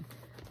something,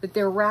 but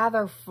they're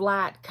rather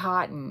flat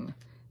cotton.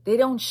 They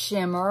don't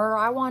shimmer.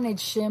 I wanted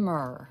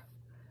shimmer.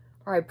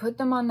 All right, put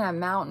them on that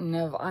mountain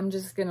of I'm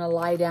just going to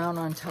lie down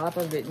on top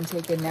of it and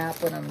take a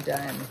nap when I'm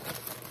done.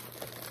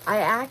 I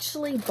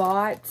actually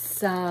bought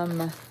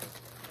some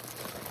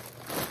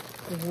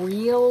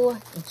real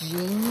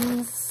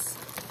jeans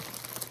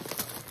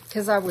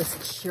because I was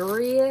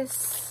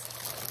curious.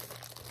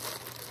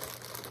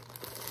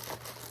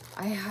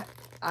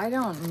 I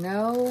don't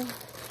know.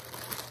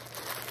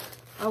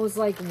 I was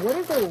like, what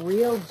do the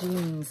real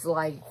jeans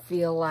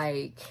feel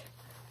like?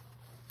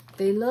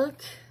 They've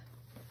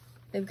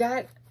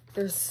got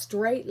their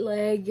straight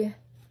leg.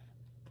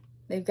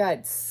 They've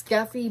got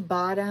scuffy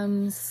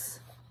bottoms.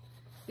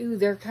 Ooh,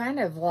 they're kind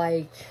of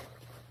like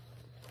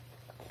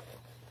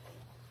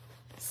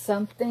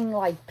something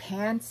like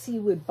pants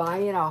you would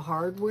buy at a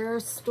hardware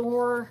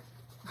store.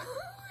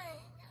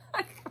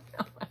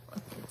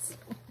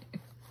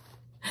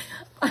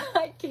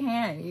 I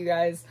can't, you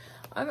guys.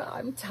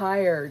 I'm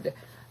tired.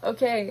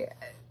 Okay,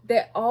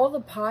 all the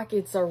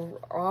pockets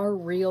are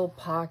real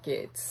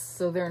pockets,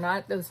 so they're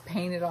not those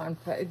painted on.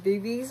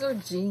 These are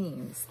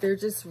jeans. They're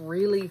just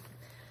really,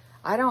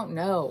 I don't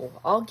know.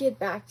 I'll get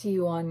back to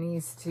you on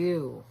these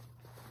too.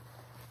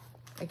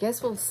 I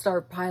guess we'll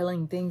start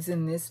piling things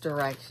in this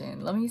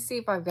direction. Let me see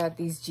if I've got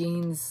these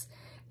jeans.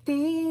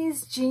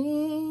 These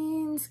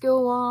jeans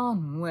go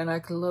on when I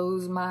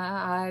close my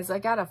eyes. I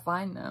gotta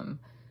find them.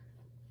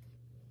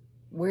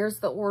 Where's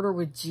the order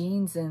with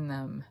jeans in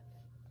them?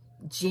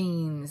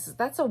 Jeans.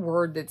 That's a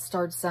word that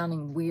starts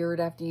sounding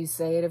weird after you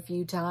say it a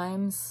few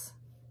times.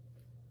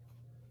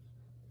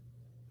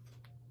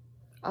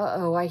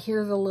 Uh-oh, I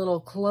hear the little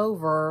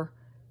Clover.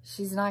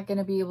 She's not going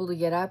to be able to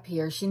get up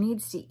here. She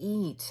needs to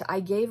eat. I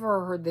gave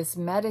her this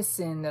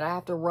medicine that I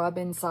have to rub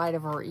inside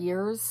of her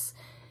ears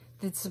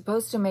that's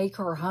supposed to make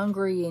her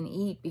hungry and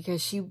eat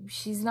because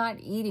she's not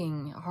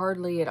eating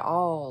hardly at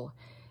all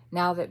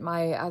now that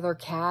my other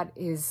cat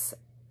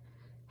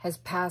has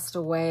passed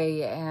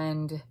away.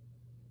 And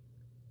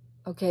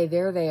okay,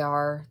 there they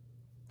are.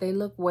 They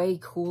look way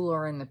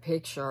cooler in the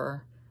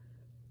picture.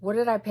 What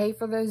did I pay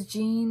for those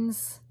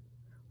jeans?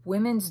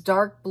 Women's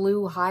dark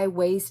blue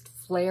high-waist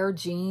flare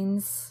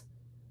jeans.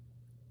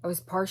 I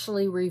was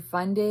partially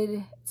refunded.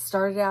 It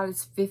started out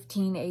as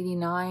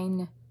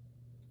 $15.89.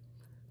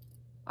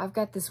 I've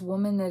got this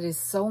woman that is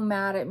so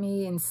mad at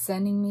me and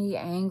sending me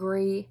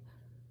angry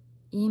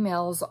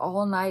emails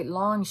all night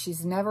long.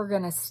 She's never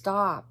going to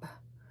stop.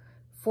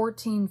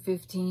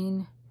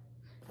 $14.15.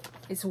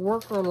 It's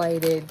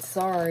work-related.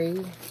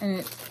 Sorry.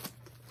 And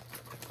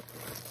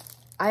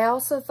I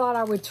also thought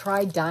I would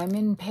try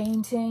diamond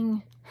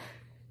painting.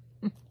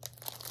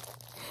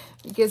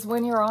 Because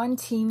when you're on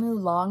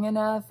Temu long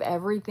enough,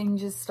 everything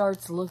just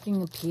starts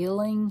looking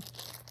appealing.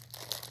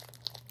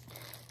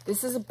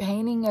 This is a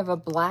painting of a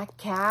black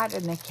cat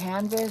and a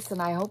canvas,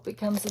 and I hope it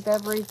comes with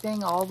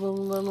everything, all the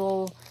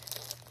little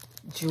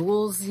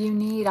jewels you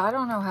need. I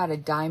don't know how to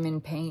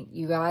diamond paint,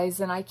 you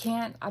guys, and I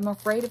can't. I'm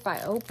afraid if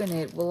I open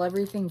it, will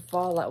everything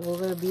fall out? Will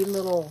there be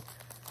little...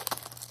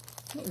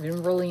 I don't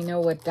even really know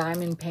what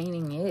diamond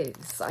painting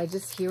is. I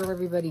just hear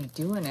everybody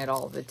doing it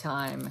all the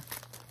time.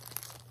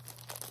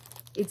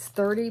 It's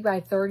 30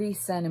 by 30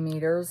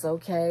 centimeters,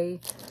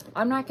 okay.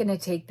 I'm not going to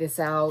take this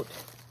out.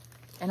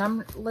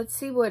 And let's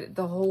see what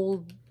the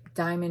whole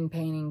diamond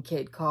painting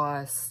kit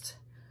cost.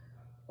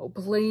 Oh,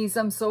 please,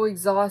 I'm so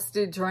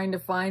exhausted trying to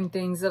find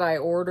things that I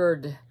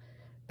ordered.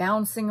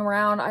 Bouncing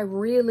around. I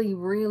really,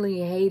 really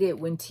hate it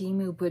when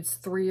Temu puts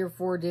 3 or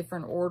 4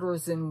 different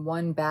orders in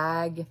one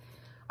bag.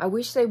 I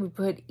wish they would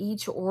put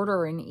each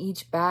order in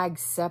each bag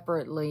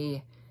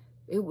separately.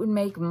 It would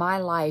make my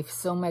life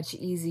so much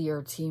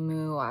easier,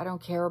 Temu. I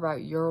don't care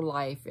about your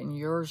life and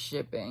your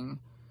shipping.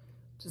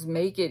 Just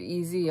make it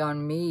easy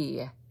on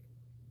me.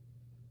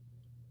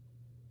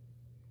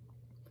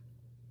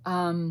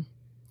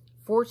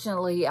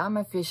 Fortunately, I'm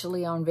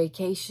officially on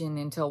vacation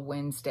until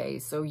Wednesday,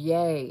 so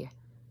yay.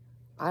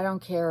 I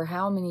don't care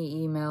how many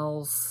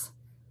emails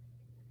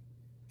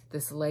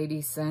this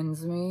lady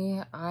sends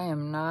me. I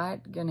am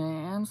not gonna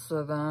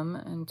answer them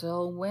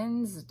until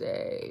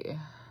Wednesday.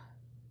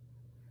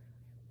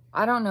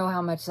 I don't know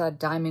how much that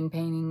diamond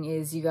painting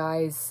is, you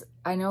guys.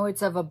 I know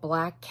it's of a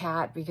black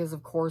cat because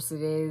of course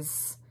it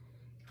is.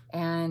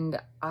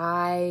 And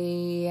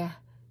I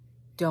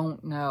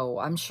don't know.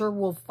 I'm sure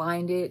we'll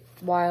find it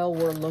while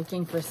we're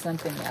looking for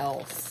something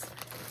else.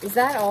 Is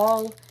that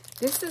all?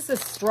 This is a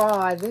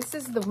straw. This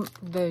is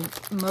the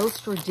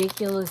most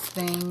ridiculous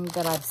thing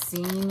that I've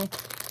seen.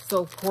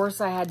 So of course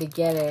I had to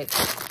get it.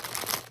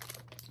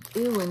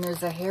 Ooh, and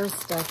there's a hair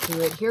stuck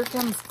to it. Here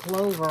comes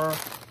Clover.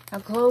 Now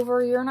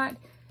Clover, you're not...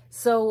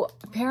 So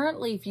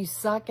apparently if you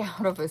suck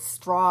out of a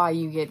straw,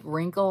 you get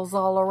wrinkles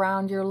all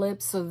around your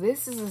lips. So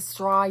this is a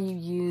straw you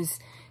use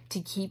to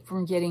keep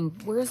from getting...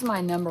 Where's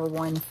my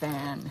 #1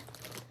 fan?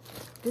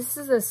 This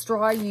is a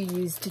straw you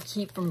use to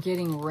keep from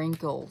getting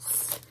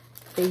wrinkles.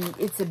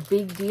 It's a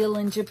big deal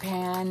in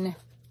Japan.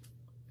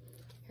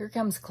 Here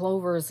comes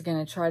Clover is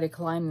going to try to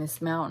climb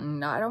this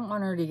mountain. I don't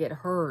want her to get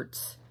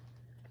hurt.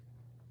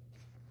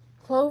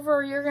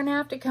 Clover, you're going to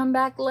have to come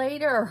back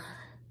later.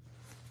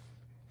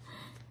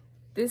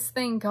 This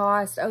thing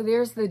cost... Oh,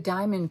 there's the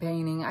diamond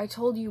painting. I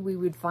told you we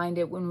would find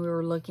it when we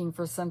were looking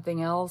for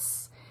something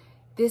else.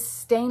 This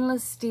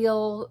stainless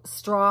steel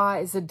straw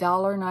is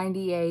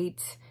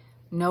 $1.98.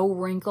 No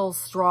wrinkle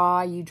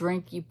straw. You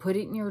put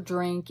it in your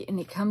drink, and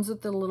it comes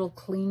with a little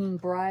cleaning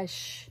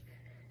brush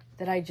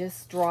that I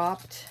just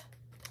dropped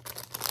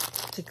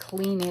to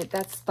clean it.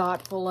 That's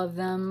thoughtful of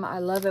them. I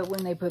love it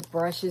when they put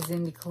brushes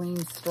in to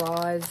clean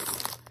straws.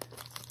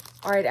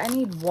 All right, I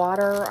need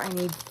water. I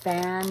need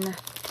fan.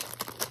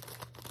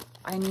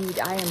 I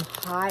am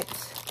hot.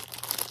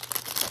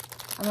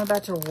 I'm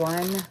about to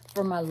run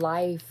for my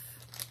life.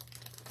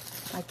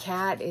 My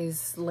cat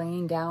is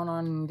laying down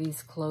on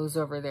these clothes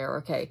over there.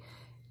 Okay.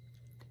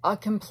 A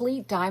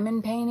complete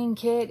diamond painting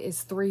kit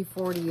is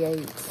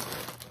 $3.48.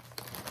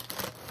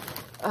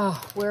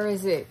 Oh, where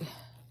is it?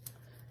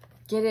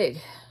 Get it.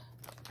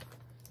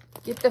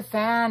 Get the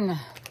fan.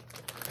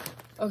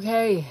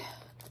 Okay.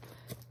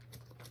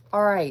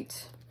 All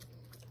right.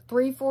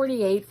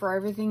 $3.48 for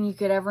everything you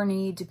could ever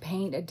need to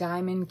paint a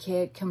diamond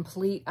kit.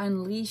 Complete.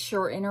 Unleash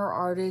your inner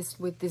artist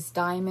with this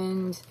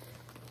diamond.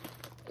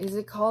 Is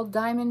it called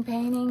diamond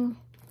painting?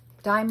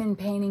 Diamond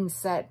painting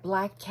set.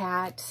 Black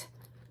cat.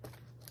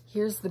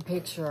 Here's the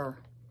picture.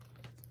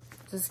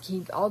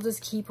 I'll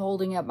just keep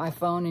holding up my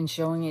phone and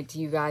showing it to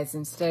you guys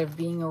instead of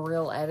being a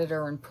real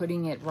editor and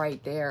putting it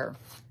right there.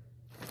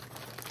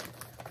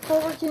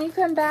 Clover, can you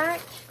come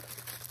back?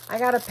 I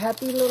got a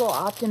peppy little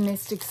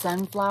optimistic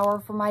sunflower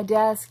for my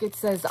desk. It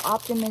says,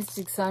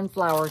 optimistic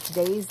sunflower,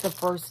 today is the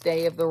first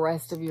day of the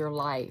rest of your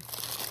life.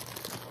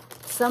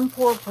 Some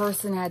poor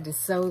person had to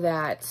sew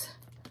that,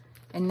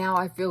 and now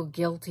I feel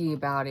guilty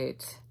about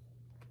it.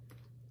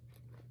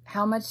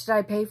 How much did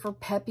I pay for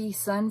peppy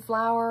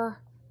sunflower?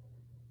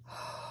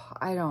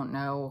 I don't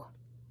know.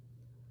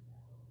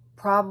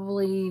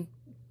 Probably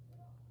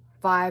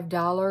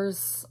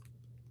 $5.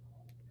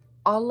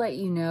 I'll let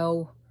you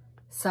know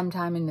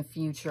sometime in the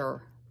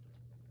future.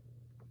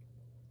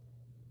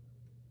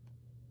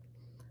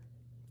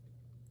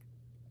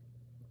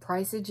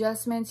 Price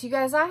adjustments. You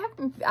guys, I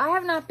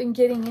have not been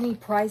getting any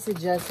price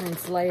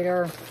adjustments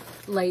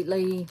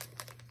lately.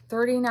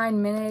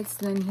 39 minutes,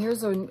 and then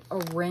here's a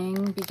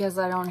ring because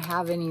I don't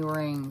have any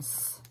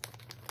rings.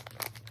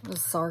 What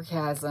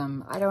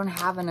sarcasm. I don't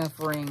have enough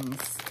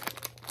rings.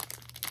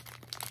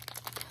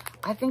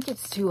 I think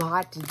it's too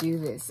hot to do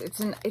this.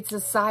 It's a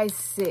size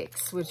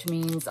 6, which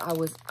means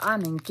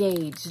I'm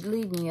engaged.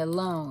 Leave me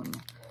alone.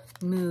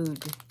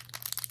 Mood.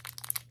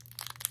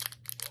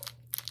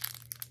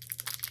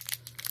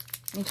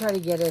 Let me try to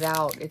get it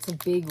out. It's a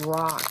big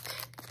rock.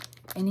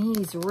 And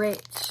he's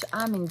rich.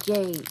 I'm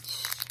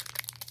engaged.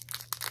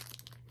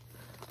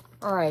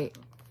 All right.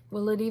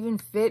 Will it even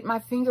fit? My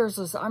fingers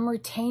are... I'm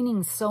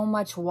retaining so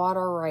much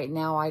water right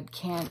now. I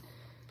can't...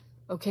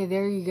 Okay,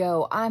 there you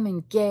go. I'm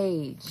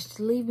engaged.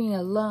 Leave me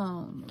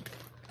alone.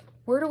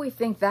 Where do we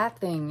think that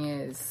thing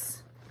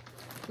is?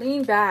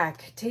 Lean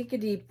back. Take a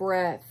deep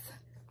breath.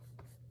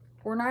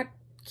 We're not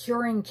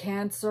curing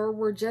cancer.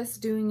 We're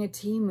just doing a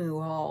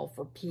Temu haul,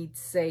 for Pete's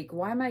sake.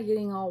 Why am I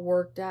getting all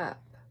worked up?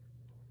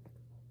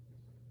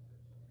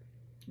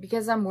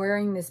 Because I'm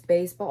wearing this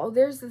baseball. Oh,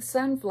 there's the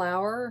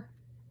sunflower.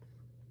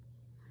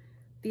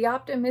 The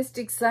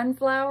Optimistic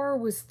Sunflower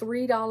was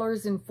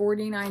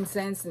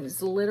 $3.49, and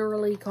it's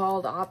literally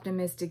called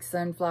Optimistic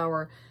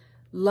Sunflower.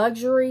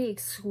 Luxury,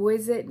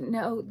 exquisite.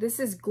 No, this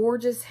is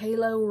gorgeous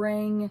halo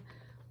ring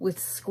with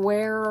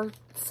square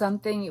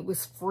something. It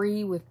was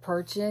free with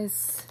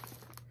purchase.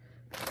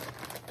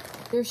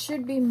 There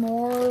should be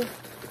more.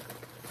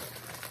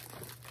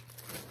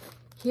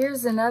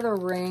 Here's another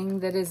ring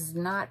that is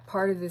not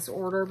part of this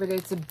order, but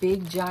it's a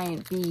big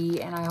giant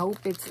bee, and I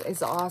hope it's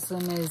as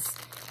awesome as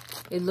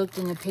it looked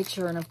in the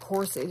picture. And of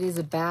course it is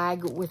a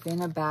bag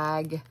within a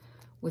bag,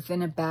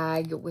 within a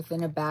bag,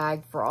 within a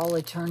bag for all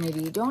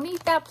eternity. Don't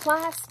eat that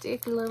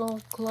plastic, little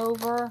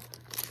Clover.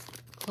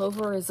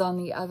 Clover is on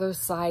the other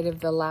side of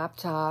the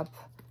laptop.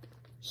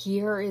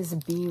 Here is a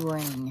bee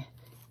ring.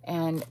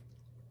 And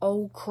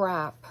oh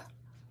crap,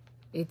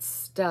 it's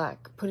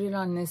stuck. Put it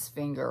on this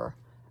finger.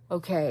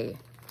 Okay,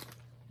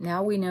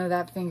 now we know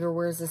that finger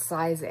wears a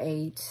size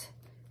 8.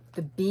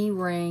 The bee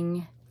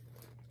ring.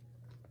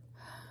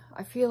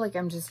 I feel like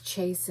I'm just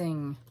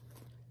chasing.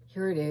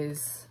 Here it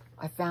is.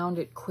 I found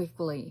it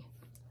quickly.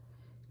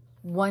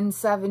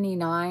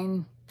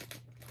 $179.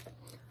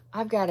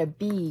 I've got a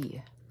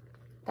bee.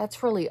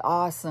 That's really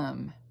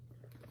awesome.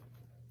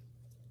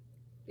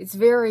 It's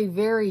very,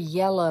 very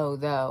yellow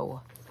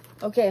though.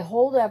 Okay,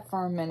 hold up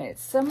for a minute.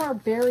 Somewhere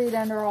buried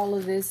under all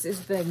of this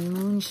is the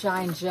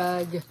moonshine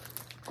jug.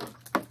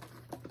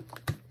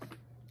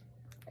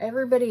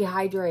 Everybody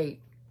hydrate.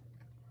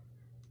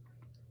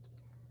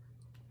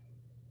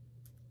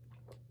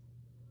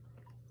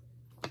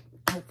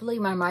 Hopefully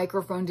my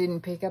microphone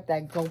didn't pick up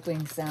that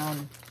gulping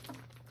sound.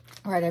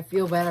 All right, I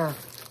feel better.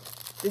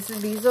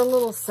 These are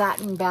little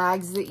satin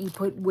bags that you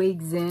put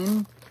wigs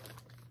in.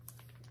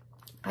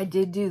 I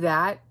did do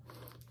that.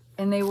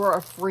 And they were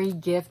a free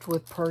gift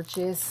with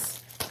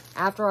purchase.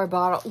 After I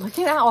bought it, look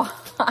at how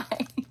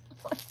high.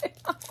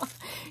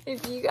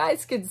 If you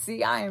guys could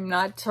see, I am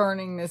not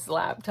turning this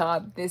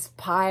laptop. This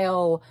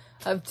pile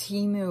of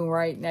Temu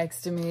right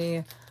next to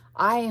me.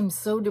 I am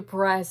so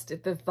depressed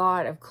at the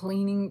thought of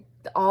cleaning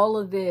all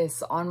of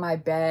this on my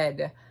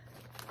bed.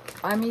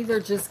 I'm either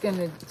just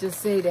gonna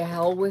say to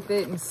hell with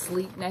it and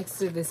sleep next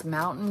to this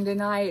mountain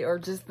tonight, or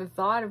just the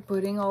thought of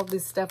putting all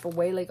this stuff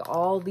away, like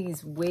all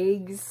these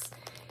wigs.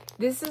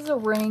 This is a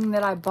ring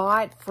that I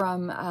bought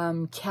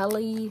from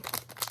Kelly's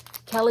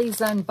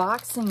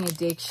Unboxing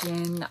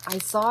Addiction. I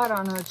saw it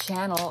on her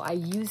channel. I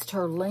used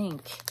her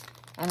link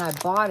and I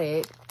bought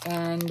it,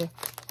 and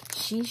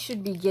she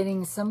should be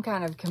getting some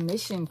kind of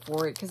commission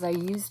for it because I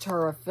used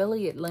her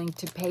affiliate link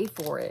to pay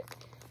for it.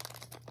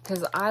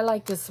 Because I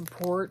like to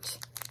support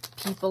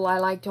people I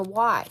like to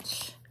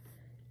watch.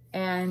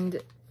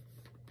 And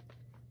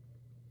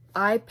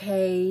I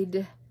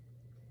paid...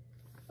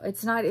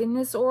 It's not in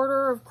this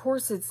order. Of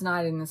course it's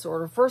not in this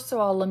order. First of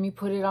all, let me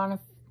put it on a...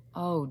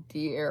 Oh,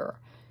 dear.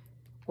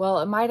 Well,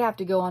 it might have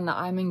to go on the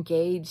I'm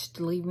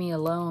engaged, leave me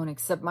alone.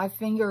 Except my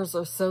fingers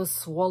are so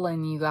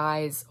swollen, you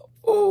guys.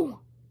 Oh!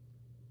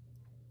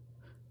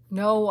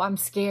 No, I'm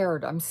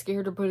scared. I'm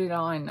scared to put it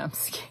on. I'm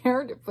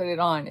scared to put it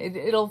on.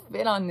 It'll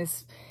fit on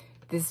this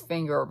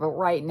finger. But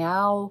right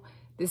now,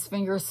 this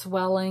finger's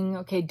swelling.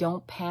 Okay,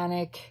 don't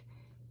panic.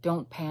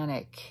 Don't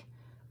panic.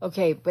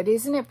 Okay, but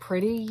isn't it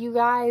pretty, you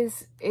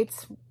guys?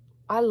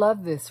 I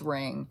love this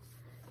ring.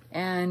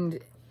 And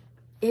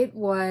it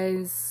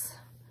was,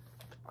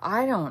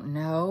 I don't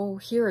know.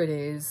 Here it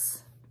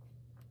is.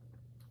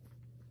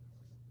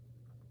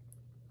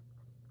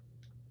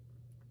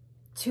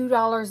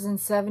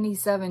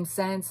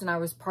 $2.77, and I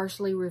was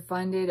partially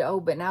refunded. Oh,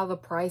 but now the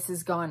price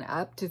has gone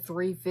up to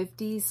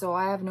 $3.50, so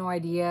I have no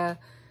idea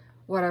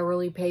what I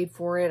really paid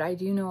for it. I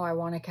do know I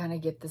want to kind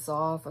of get this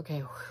off. Okay,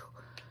 whew.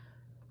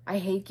 I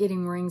hate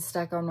getting rings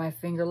stuck on my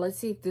finger. Let's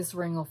see if this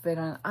ring will fit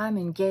on. I'm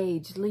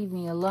engaged. Leave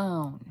me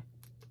alone.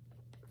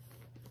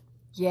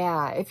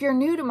 Yeah, if you're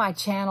new to my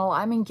channel,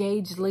 I'm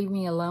engaged. Leave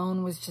me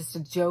alone was just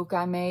a joke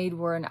I made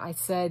where I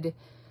said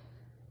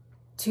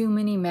too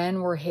many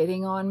men were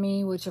hitting on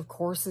me, which of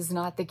course is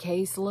not the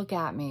case. Look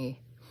at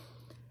me.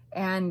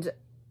 And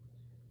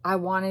I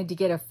wanted to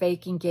get a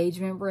fake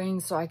engagement ring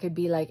so I could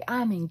be like,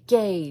 I'm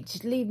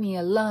engaged. Leave me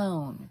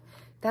alone.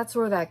 That's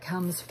where that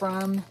comes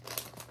from.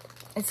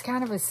 It's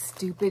kind of a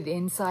stupid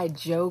inside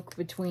joke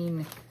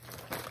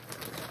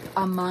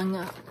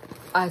among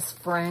us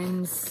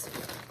friends.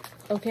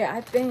 Okay,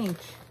 I think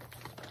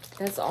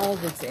that's all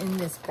that's in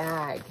this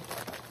bag.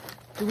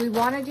 Do we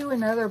want to do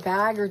another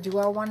bag, or do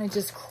I want to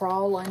just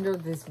crawl under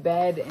this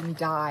bed and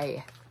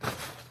die?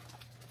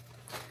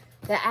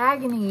 The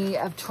agony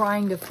of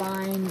trying to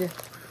find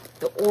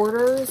the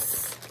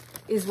orders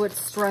is what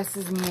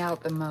stresses me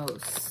out the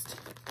most.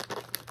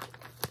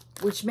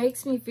 Which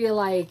makes me feel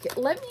like,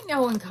 let me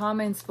know in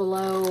comments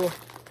below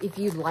if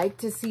you'd like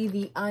to see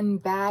the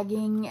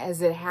unbagging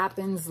as it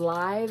happens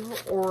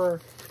live,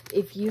 or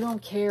if you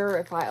don't care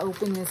if I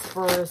open this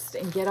first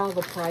and get all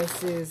the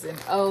prices and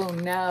oh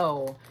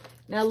no.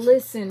 Now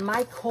listen,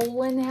 my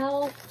colon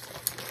health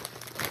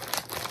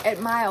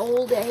at my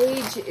old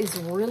age is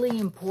really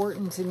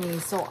important to me.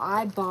 So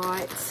I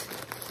bought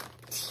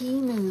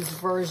Temu's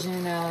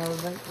version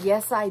of,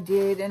 yes I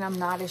did and I'm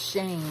not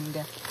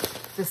ashamed,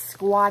 the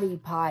Squatty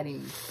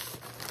Potty.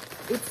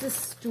 It's a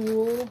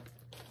stool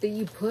that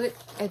you put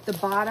at the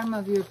bottom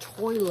of your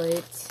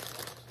toilet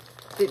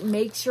that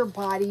makes your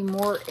body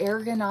more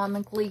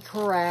ergonomically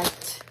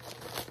correct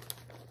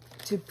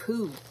to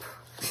poop.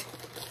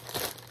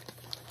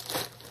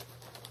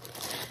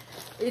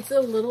 It's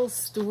a little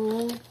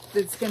stool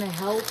that's going to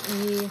help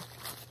me.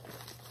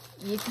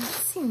 You've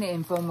seen the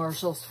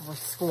infomercials for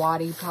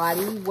Squatty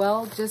Potty.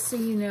 Well, just so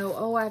you know,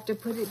 oh, I have to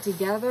put it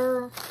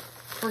together.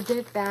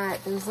 Forget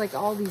that. There's like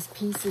all these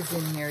pieces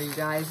in here, you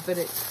guys. But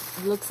it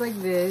looks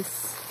like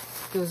this.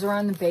 Goes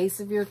around the base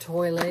of your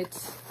toilet.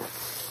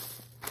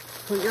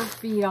 Put your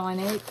feet on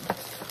it.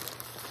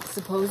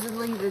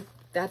 Supposedly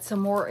that's a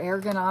more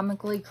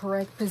ergonomically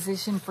correct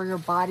position for your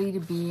body to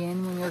be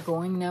in when you're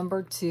going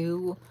number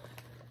 2.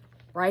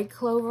 Right,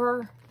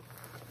 Clover?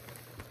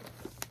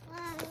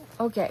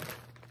 Okay.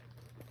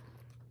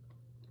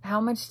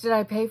 How much did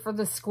I pay for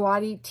the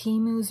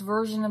Temu's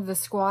version of the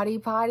Squatty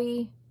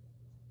Potty?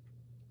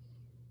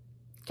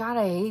 God,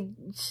 I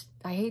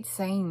hate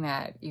saying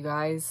that, you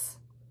guys.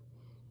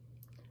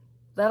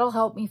 That'll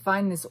help me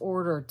find this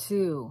order,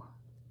 too.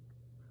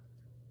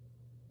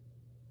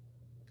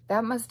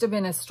 That must have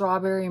been a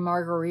strawberry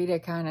margarita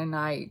kind of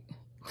night.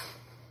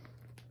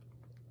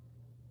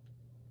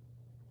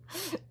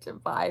 To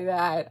buy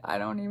that. I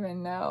don't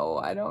even know.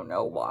 I don't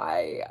know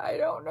why. I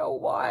don't know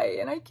why.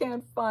 And I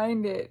can't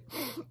find it.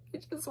 I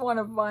just want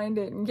to find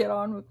it and get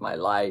on with my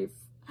life.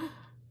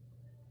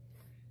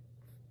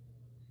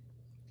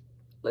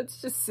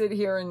 Let's just sit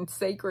here in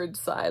sacred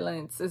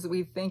silence as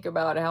we think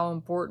about how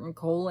important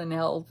colon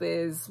health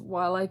is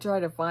while I try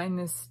to find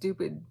this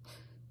stupid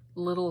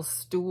little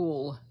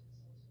stool.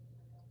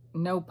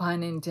 No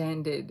pun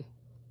intended.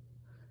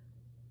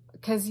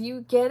 Because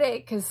you get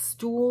it, because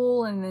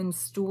stool and then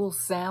stool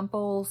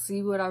sample.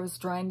 See what I was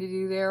trying to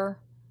do there?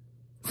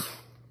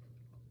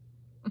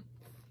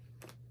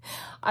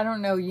 I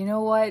don't know. You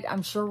know what?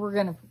 I'm sure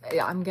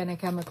I'm gonna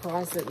come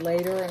across it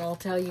later and I'll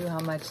tell you how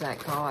much that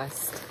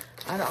cost.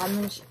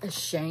 I'm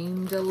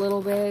ashamed a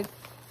little bit.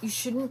 You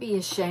shouldn't be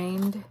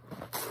ashamed.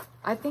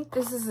 I think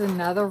this is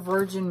another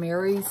Virgin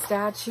Mary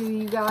statue,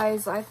 you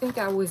guys. I think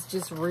I was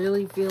just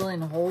really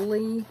feeling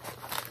holy.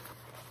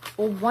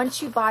 Well,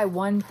 once you buy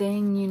one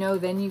thing, you know,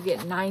 then you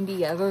get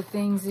 90 other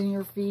things in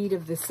your feed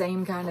of the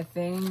same kind of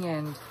thing.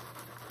 And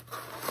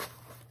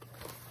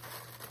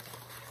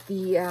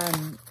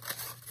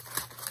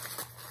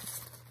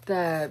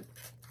the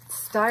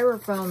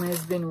styrofoam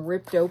has been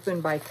ripped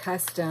open by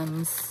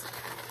Customs.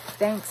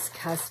 Thanks,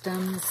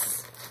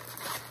 Customs.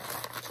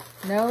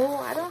 No,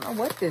 I don't know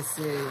what this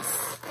is.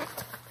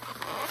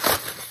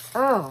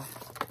 Oh.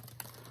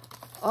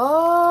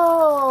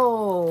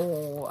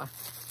 Oh.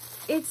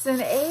 It's an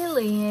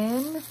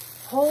alien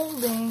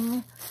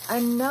holding a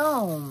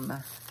gnome.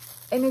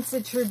 And it's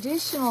a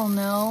traditional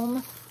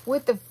gnome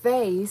with a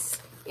face.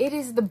 It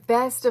is the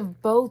best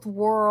of both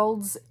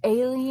worlds.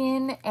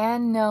 Alien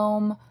and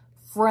gnome.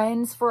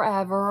 Friends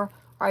forever.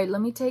 All right,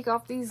 let me take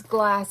off these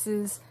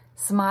glasses.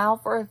 Smile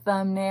for a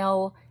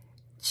thumbnail.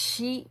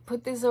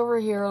 Put this over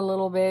here a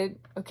little bit.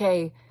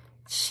 Okay.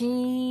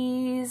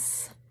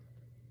 Cheese.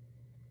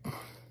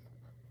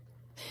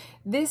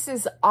 This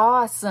is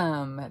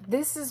awesome.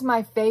 This is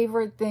my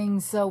favorite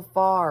thing so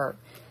far.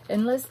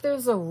 Unless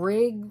there's a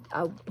wig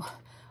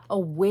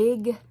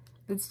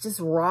that's just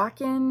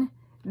rocking.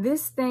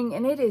 This thing,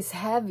 and it is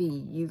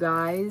heavy, you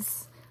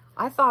guys.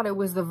 I thought it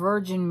was the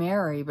Virgin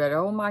Mary, but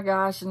oh my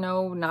gosh,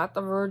 no, not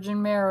the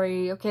Virgin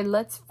Mary. Okay,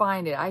 let's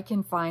find it. I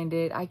can find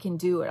it. I can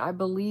do it. I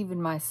believe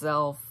in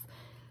myself.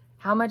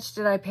 How much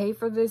did I pay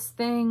for this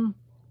thing?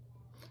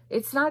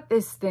 It's not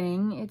this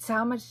thing. It's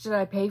how much did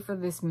I pay for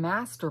this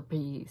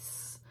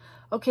masterpiece?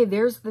 Okay,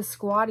 there's the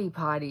Squatty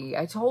Potty.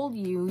 I told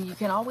you, you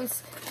can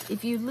always,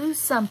 if you lose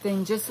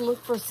something, just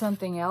look for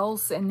something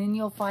else, and then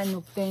you'll find the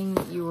thing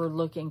that you were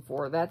looking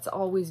for. That's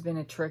always been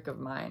a trick of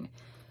mine.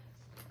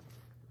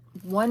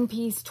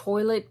 One-piece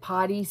toilet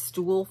potty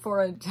stool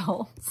for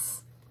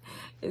adults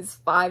is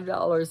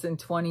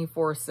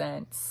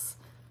 $5.24.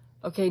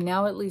 Okay,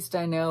 now at least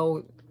I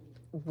know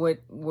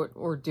what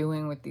we're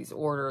doing with these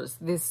orders.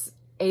 This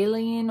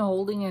alien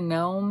holding a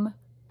gnome,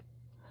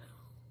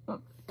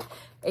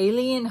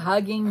 alien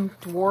hugging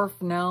dwarf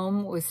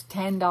gnome was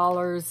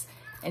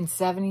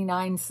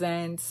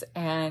 $10.79,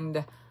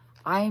 and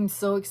I am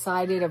so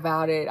excited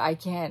about it.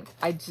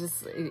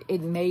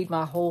 It made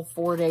my whole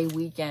 4-day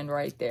weekend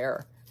right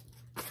there.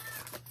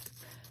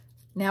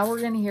 Now we're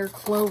going to hear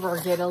Clover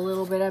get a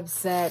little bit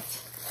upset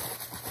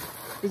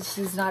that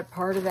she's not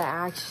part of the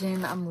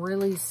action. I'm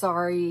really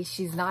sorry.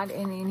 She's not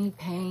in any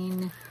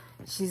pain.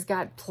 She's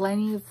got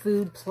plenty of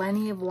food,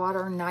 plenty of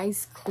water,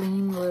 nice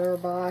clean litter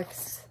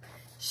box.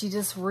 She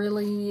just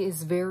really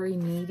is very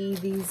needy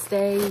these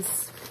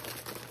days.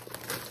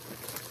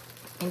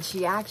 And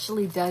she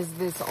actually does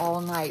this all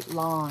night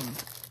long.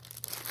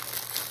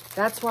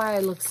 That's why I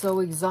look so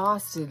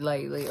exhausted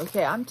lately.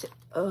 Okay,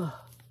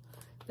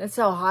 that's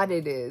how hot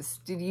it is.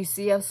 Did you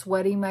see how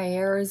sweaty my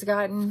hair has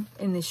gotten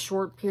in this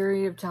short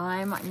period of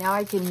time? Now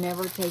I can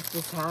never take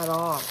this hat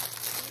off.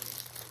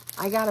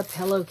 I got a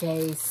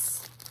pillowcase.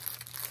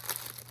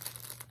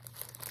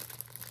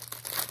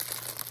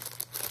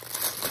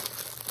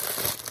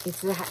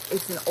 It's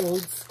an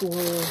old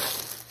school.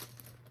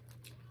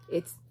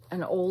 It's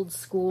an old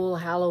school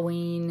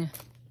Halloween.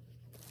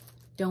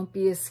 Don't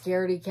be a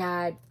scaredy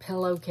cat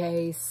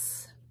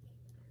pillowcase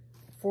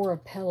for a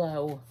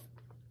pillow.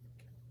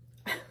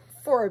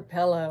 For a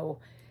pillow.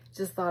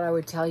 Just thought I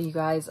would tell you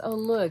guys. Oh,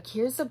 look,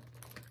 here's a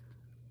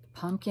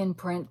pumpkin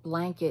print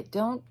blanket.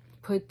 Don't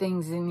put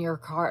things in your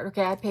cart.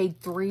 Okay, I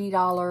paid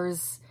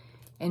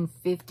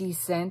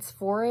 $3.50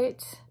 for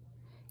it.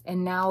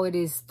 And now it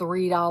is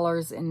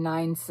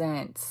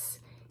 $3.09.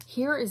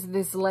 Here is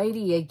this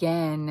lady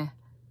again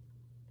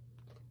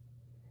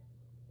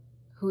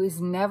who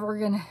is never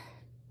gonna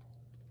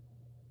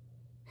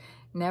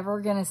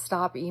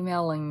stop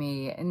emailing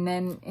me. And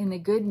then in the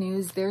good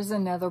news, there's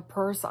another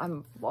purse.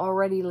 I'm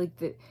already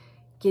like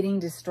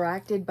getting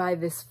distracted by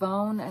this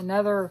phone.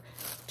 Another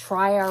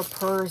try our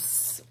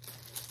purse,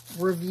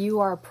 review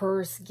our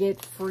purse,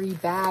 get free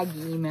bag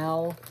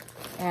email.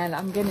 And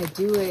I'm gonna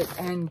do it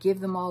and give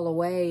them all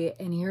away.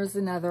 And here's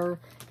another.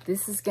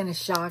 This is gonna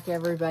shock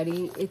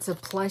everybody. It's a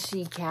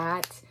plushie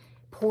cat.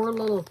 Poor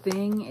little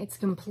thing. It's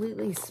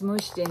completely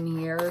smushed in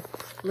here.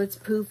 Let's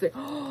poof it.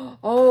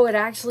 Oh, it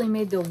actually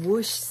made the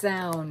whoosh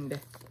sound.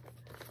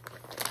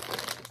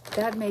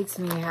 That makes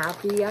me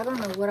happy. I don't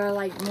know what I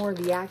like more,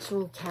 the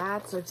actual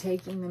cats or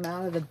taking them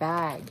out of the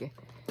bag.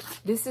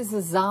 This is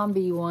a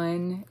zombie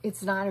one.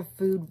 It's not a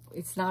food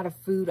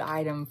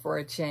item for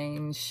a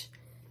change.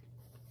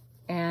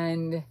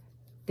 And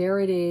there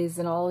it is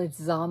in all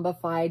its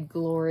zombified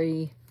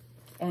glory.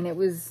 And it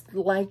was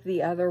like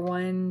the other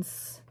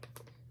ones.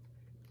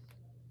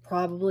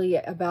 Probably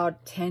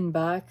about 10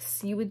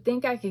 bucks. You would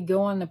think I could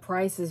go on the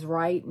Price is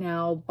Right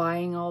now,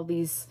 buying all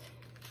these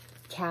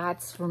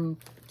cats from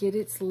Get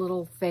Its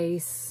Little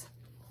Face.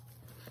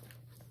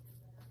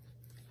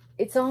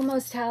 It's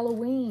almost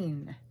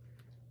Halloween.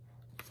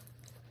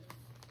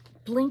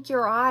 Blink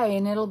your eye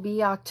and it'll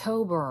be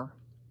October.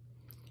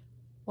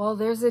 Well,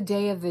 there's a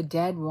Day of the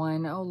Dead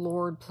one. Oh,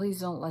 Lord,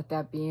 please don't let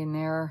that be in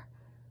there.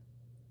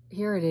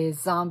 Here it is,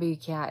 zombie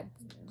cat.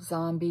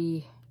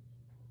 Zombie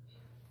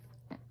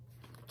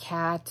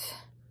cat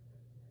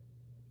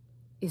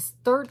is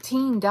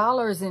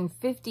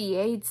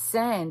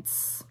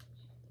 $13.58.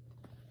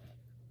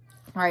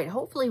 All right,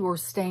 hopefully we're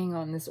staying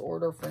on this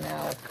order for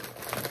now.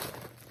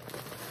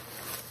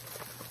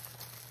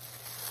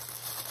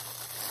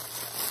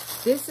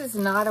 This is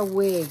not a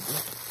wig.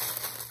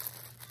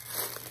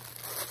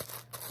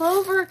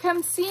 Clover,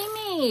 come see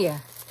me.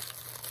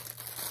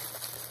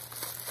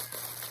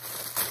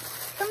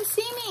 Come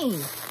see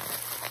me.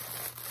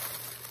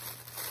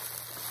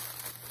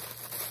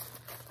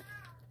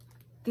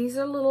 These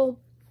are little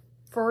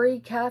furry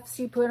cuffs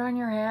you put on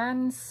your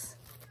hands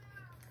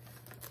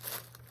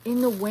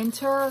in the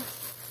winter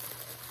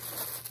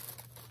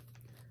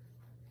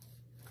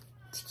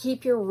to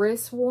keep your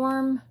wrists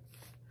warm.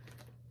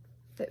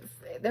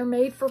 They're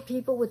made for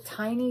people with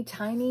tiny,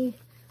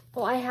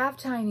 well, I have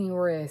tiny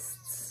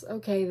wrists.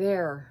 Okay,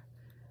 there.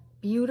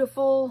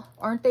 Beautiful.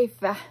 Aren't they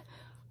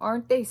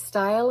aren't they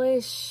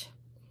stylish?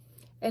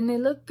 And they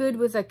look good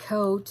with a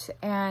coat.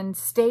 And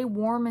stay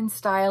warm and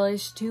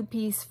stylish.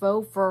 2-piece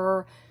faux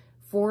fur,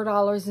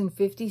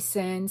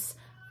 $4.50.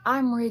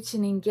 I'm rich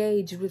and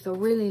engaged with a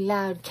really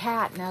loud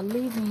cat. Now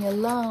leave me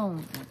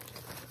alone.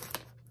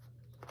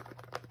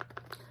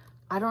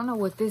 I don't know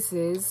what this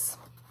is.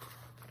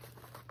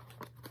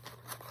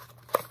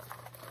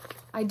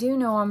 I do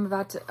know I'm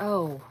about to,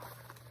 oh,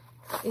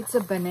 it's a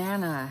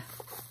banana.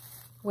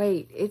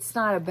 Wait, it's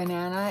not a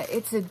banana,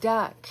 it's a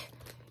duck.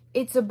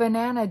 It's a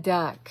banana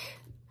duck.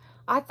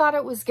 I thought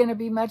it was going to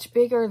be much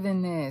bigger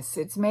than this.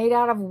 It's made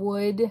out of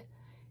wood.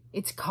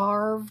 It's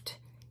carved.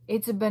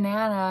 It's a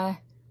banana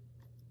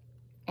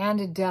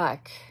and a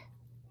duck.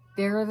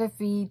 There are the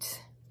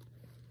feet.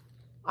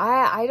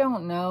 I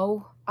don't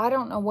know. I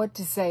don't know what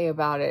to say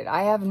about it.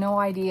 I have no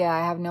idea. I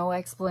have no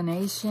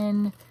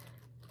explanation.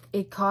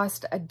 It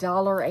cost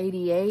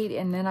 $1.88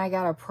 and then I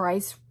got a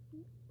price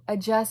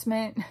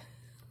adjustment.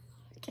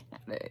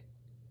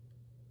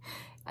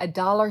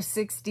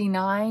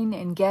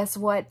 $1.69, and guess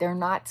what? They're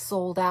not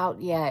sold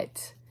out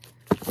yet.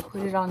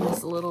 Put it on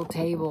this little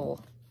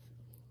table.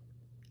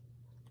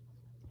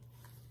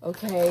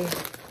 Okay.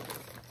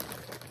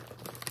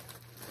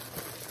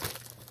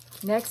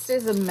 Next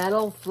is a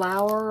metal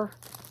flower.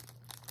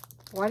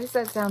 Why does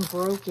that sound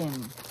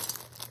broken?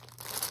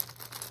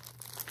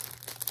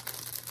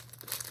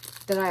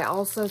 That I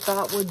also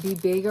thought would be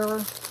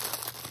bigger.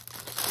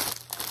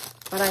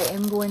 But I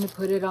am going to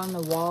put it on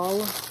the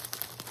wall.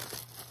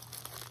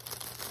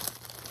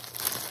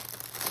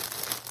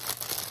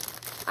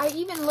 I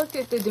even looked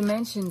at the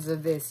dimensions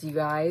of this, you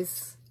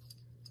guys.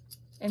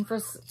 And come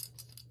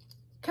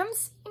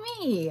see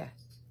me.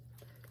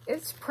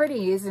 It's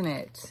pretty, isn't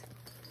it?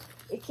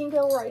 It can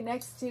go right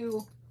next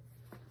to...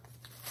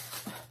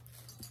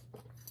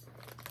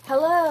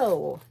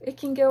 Hello. It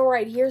can go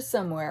right here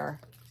somewhere.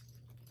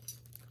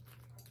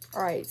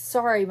 All right,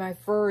 sorry, my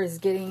fur is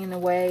getting in the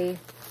way.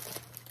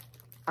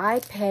 I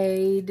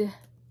paid...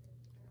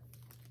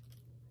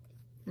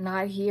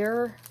 Not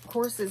here. Of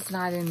course it's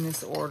not in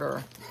this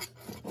order.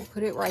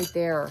 Put it right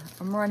there.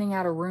 I'm running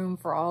out of room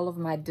for all of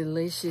my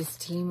delicious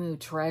Temu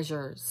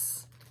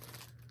treasures.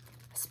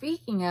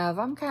 Speaking of,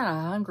 I'm kind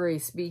of hungry.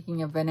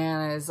 Speaking of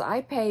bananas,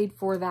 I paid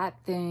for that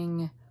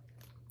thing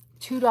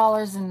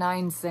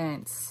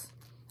 $2.09.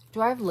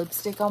 Do I have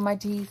lipstick on my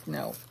teeth?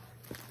 No.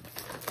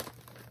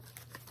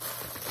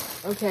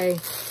 Okay.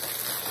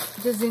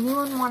 Does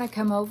anyone want to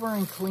come over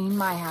and clean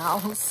my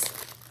house?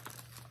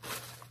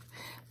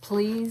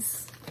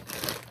 Please?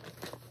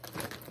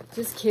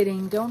 Just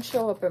kidding. Don't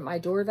show up at my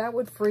door. That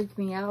would freak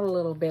me out a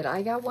little bit.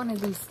 I got one of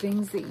these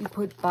things that you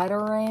put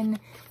butter in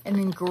and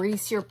then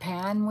grease your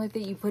pan with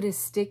it. You put a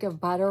stick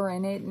of butter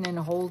in it and then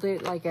hold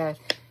it like a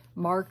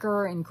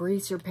marker and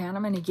grease your pan.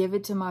 I'm going to give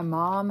it to my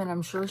mom, and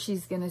I'm sure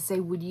she's going to say,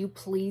 would you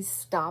please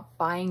stop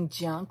buying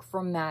junk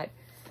from that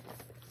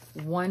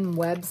one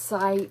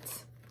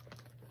website?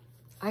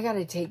 I got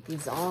to take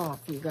these off,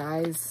 you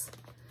guys.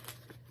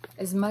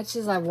 As much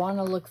as I want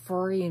to look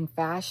furry and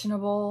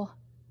fashionable,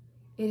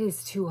 it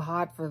is too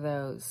hot for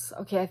those.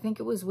 Okay, I think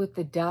it was with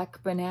the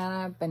duck,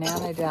 banana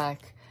duck.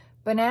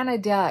 Banana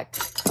duck.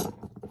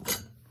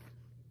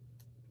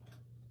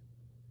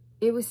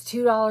 It was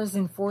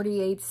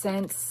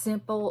 $2.48.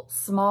 Simple,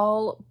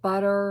 small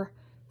butter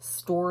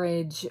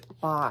storage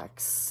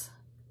box.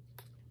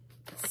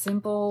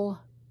 Simple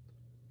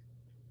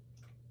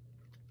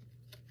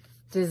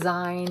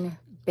design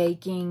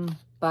baking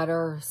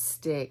butter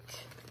stick.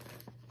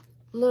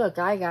 Look,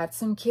 I got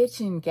some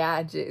kitchen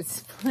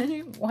gadgets. Put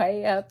it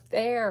way up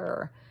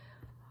there.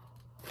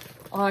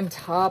 On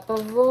top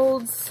of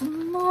Old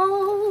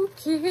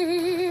Smoky.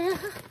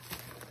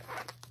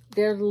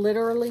 There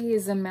literally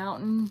is a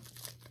mountain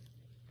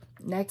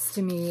next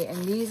to me,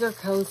 and these are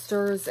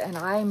coasters, and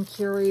I'm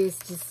curious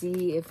to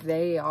see if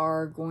they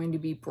are going to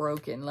be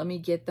broken. Let me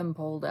get them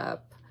pulled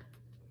up.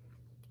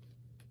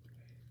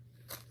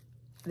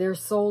 They're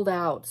sold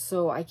out,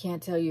 so I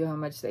can't tell you how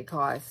much they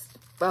cost.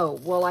 Oh,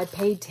 well, I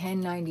paid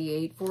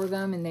 $10.98 for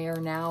them, and they are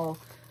now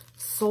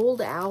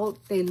sold out.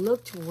 They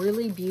looked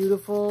really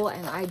beautiful,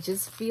 and I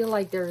just feel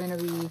like they're going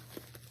to be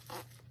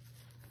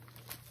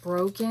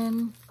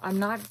broken. I'm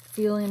not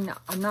an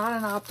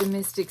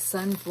optimistic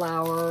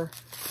sunflower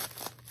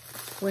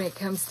when it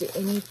comes to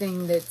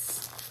anything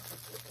that's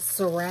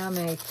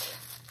ceramic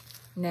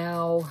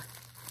now.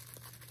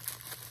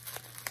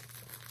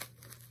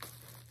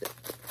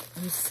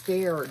 I'm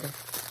scared.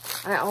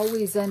 I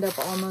always end up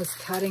almost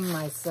cutting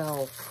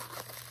myself.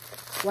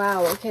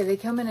 Wow, okay, they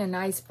come in a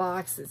nice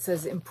box that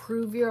says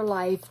improve your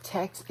life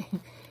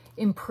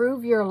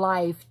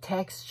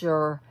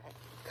texture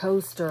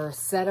coaster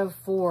set of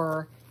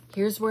 4.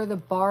 Here's where the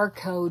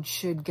barcode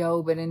should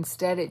go, but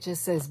instead it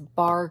just says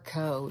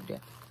barcode.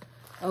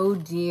 Oh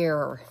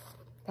dear.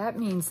 That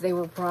means they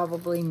were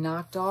probably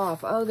knocked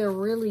off. Oh, they're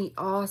really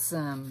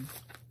awesome.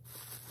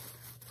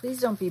 Please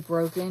don't be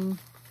broken,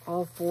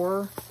 all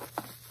 4.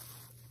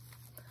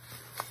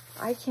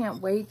 I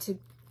can't wait to...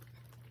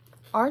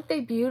 Aren't they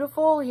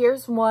beautiful?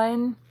 Here's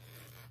one.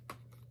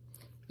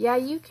 Yeah,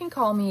 you can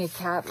call me a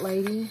cat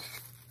lady.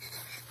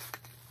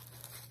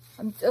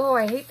 Oh,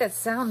 I hate that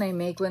sound they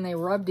make when they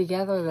rub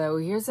together, though.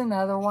 Here's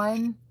another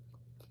one.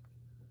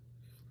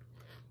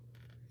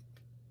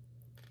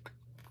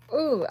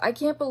 Ooh, I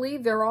can't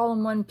believe they're all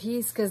in one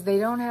piece because they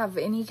don't have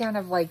any kind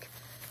of, like,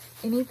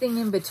 anything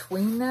in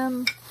between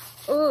them.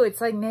 Ooh,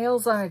 it's like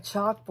nails on a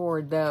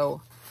chalkboard,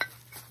 though.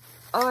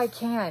 Oh, I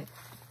can't.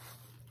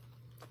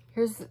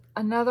 Here's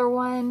another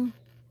one.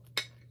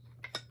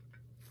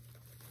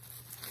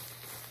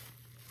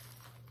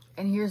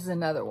 And here's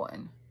another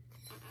one.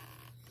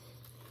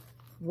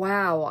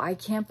 Wow, I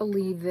can't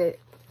believe that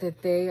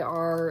they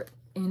are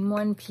in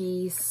one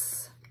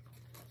piece.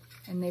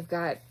 And they've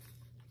got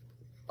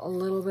a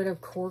little bit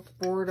of cork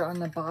board on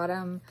the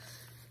bottom.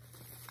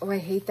 Oh, I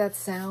hate that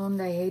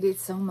sound. I hate it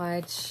so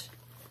much.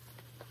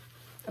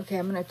 Okay,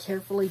 I'm going to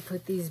carefully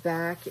put these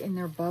back in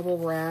their bubble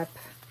wrap.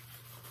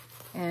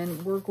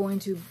 And we're going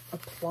to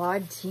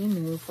applaud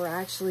Temu for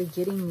actually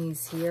getting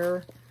these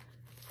here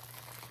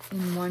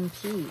in one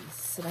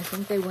piece. And I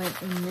think they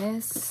went in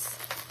this,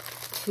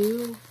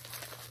 too.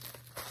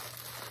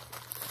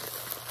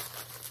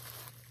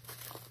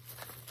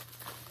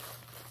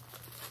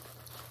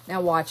 Now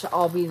watch,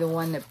 I'll be the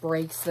one that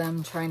breaks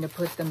them, trying to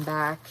put them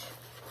back.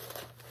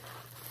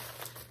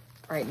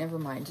 All right, never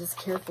mind. Just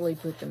carefully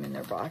put them in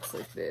their box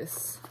like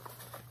this.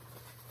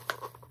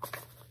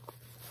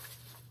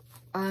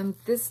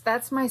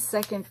 That's my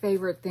second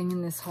favorite thing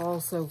in this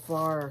haul so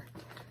far.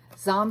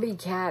 Zombie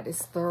cat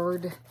is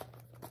third,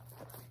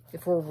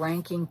 if we're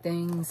ranking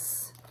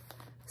things.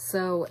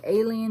 So,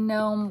 alien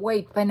gnome.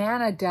 Wait,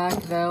 banana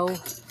duck, though.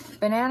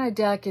 Banana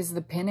duck is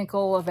the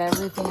pinnacle of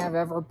everything I've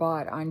ever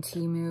bought on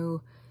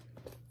Temu.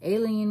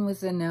 Alien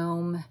with a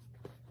gnome.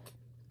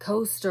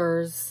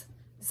 Coasters.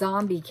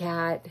 Zombie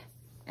cat.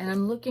 And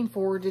I'm looking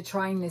forward to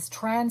trying this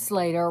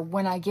translator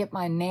when I get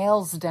my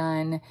nails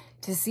done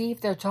to see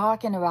if they're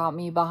talking about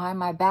me behind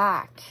my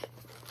back.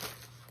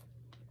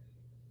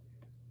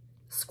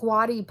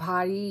 Squatty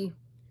potty.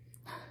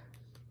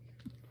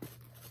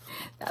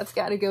 That's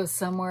got to go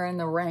somewhere in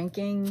the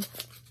ranking.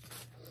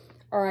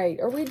 All right,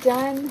 are we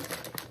done?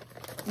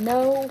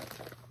 No?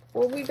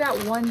 Well, we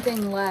got one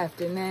thing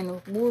left, and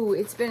then, woo,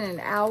 it's been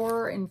an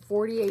hour and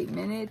 48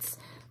 minutes.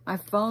 My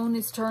phone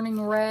is turning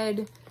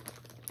red.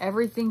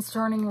 Everything's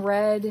turning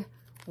red.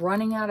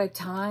 Running out of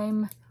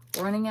time.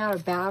 Running out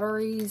of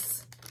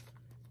batteries.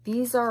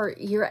 These are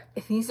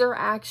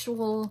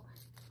actual...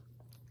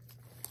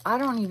 I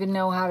don't even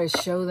know how to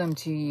show them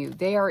to you.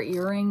 They are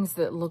earrings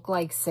that look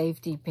like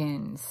safety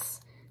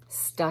pins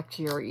stuck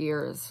to your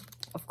ears.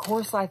 Of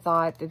course, I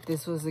thought that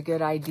this was a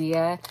good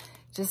idea.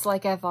 Just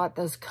like I thought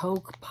those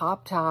Coke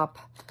Pop Top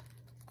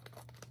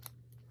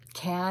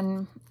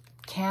can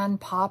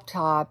Pop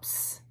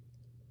Tops,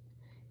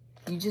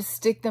 you just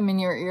stick them in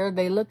your ear.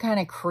 They look kind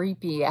of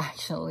creepy,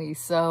 actually.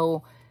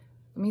 So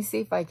let me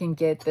see if I can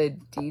get the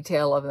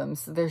detail of them.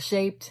 So they're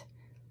shaped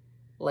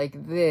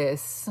like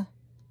this.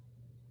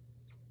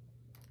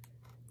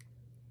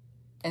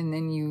 And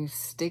then you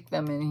stick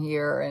them in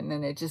here, and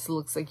then it just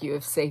looks like you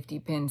have safety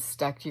pins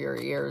stuck to your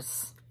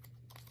ears.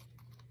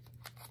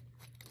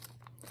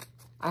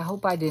 I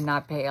hope I did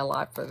not pay a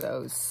lot for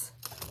those.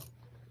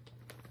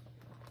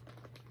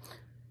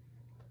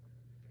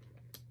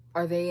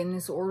 Are they in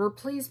this order?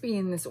 Please be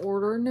in this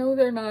order. No,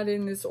 they're not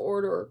in this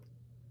order.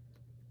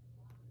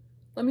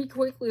 Let me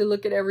quickly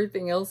look at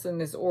everything else in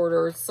this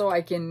order so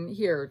I can,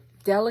 here,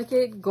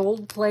 delicate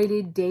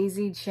gold-plated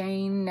daisy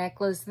chain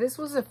necklace. This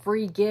was a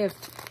free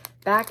gift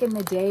back in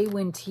the day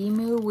when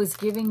Temu was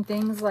giving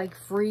things like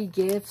free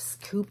gifts,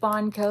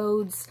 coupon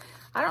codes.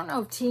 I don't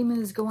know if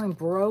Temu's going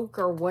broke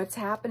or what's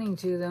happening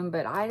to them,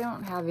 but I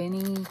don't have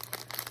any.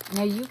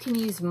 Now, you can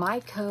use my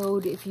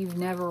code if you've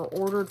never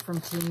ordered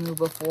from Temu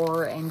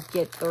before and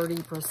get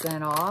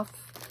 30% off.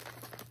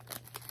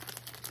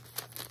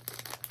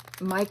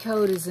 My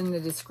code is in the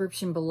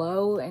description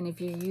below, and if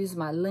you use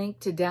my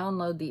link to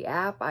download the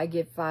app, I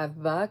get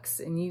 $5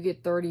 and you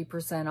get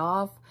 30%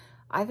 off.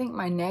 I think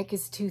my neck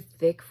is too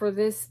thick for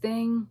this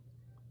thing.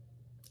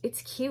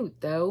 It's cute,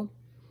 though.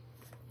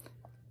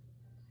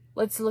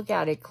 Let's look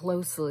at it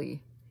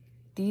closely.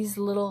 It's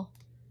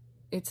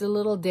a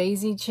little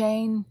daisy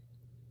chain.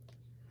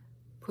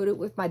 Put it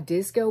with my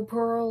disco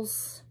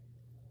pearls.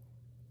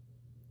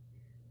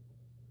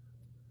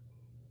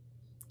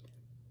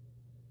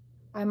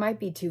 I might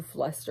be too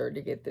flustered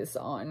to get this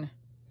on.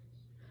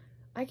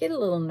 I get a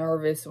little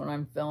nervous when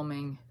I'm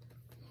filming.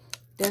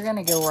 They're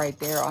gonna go right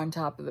there on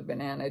top of the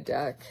banana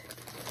duck.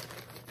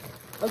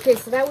 Okay,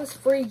 so that was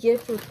free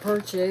gift with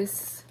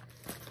purchase.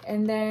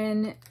 And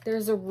then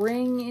there's a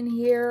ring in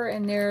here,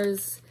 and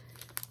there's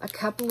a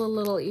couple of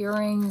little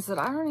earrings that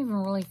I don't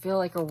even really feel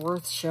like are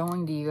worth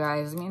showing to you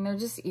guys. I mean, they're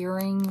just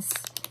earrings.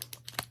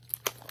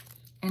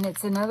 And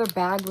it's another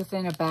bag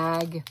within a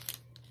bag.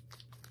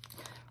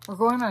 We're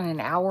going on an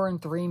hour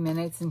and 3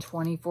 minutes and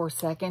 24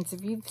 seconds.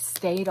 If you've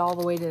stayed all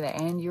the way to the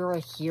end, you're a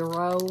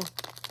hero.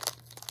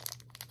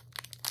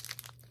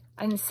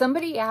 And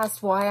somebody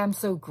asked why I'm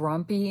so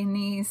grumpy in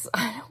these.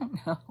 I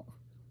don't know.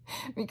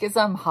 Because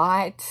I'm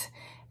hot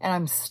and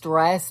I'm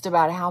stressed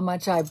about how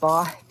much I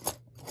bought.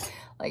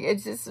 Like,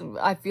 it's just,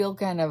 I feel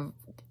kind of,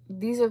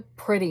 these are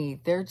pretty.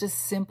 They're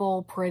just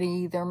simple,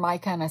 pretty. They're my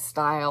kind of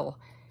style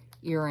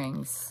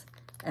earrings.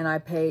 And I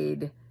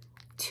paid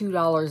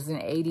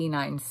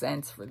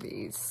 $2.89 for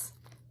these.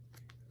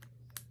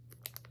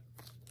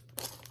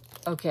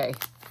 Okay.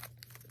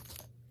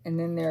 And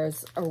then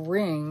there's a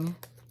ring.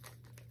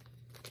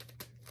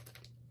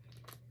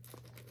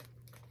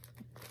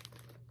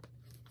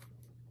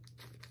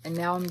 And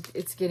now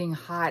it's getting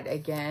hot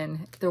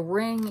again. The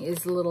ring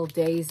is little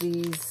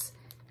daisies.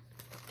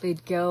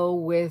 They'd go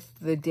with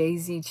the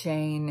daisy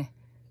chain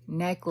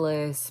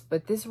necklace.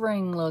 But this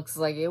ring looks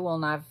like it will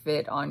not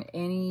fit on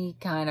any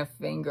kind of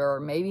finger.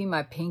 Maybe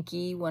my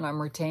pinky when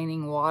I'm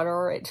retaining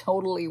water. It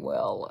totally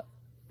will.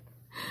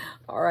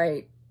 All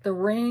right. The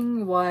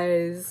ring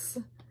was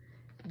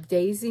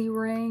daisy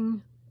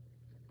ring.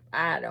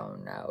 I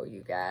don't know,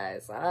 you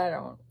guys.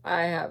 I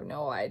have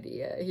no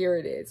idea. Here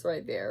it is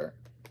right there.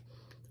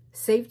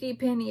 Safety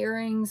pin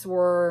earrings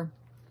were,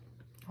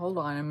 hold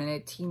on a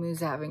minute, Temu's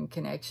having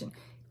connection.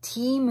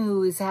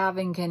 Temu is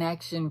having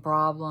connection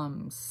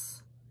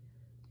problems.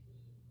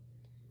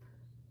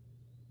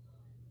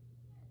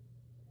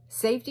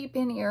 Safety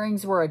pin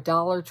earrings were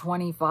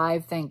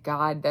 $1.25. Thank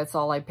God. That's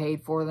all I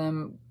paid for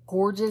them.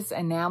 Gorgeous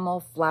enamel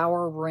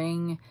flower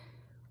ring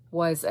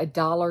was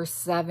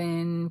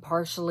 $1.07,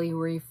 partially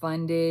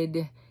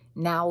refunded.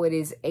 Now it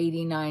is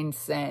 89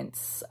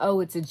 cents. Oh,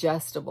 it's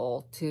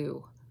adjustable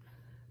too.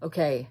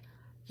 Okay,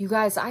 you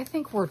guys, I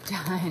think we're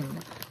done.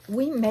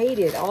 We made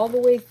it all the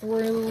way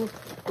through.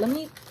 Let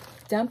me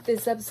dump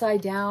this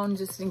upside down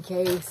just in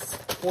case.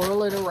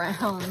 Twirl it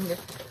around.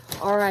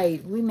 All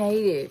right, we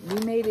made it.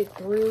 We made it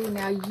through.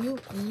 Now, you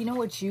know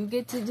what you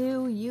get to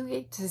do? You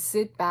get to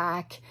sit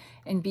back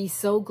and be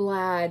so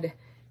glad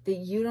that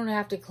you don't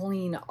have to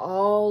clean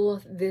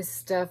all this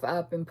stuff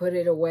up and put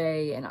it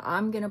away. And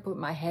I'm going to put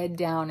my head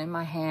down in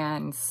my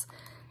hands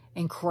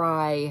and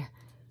cry.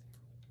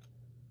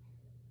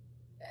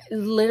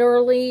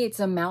 Literally, it's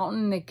a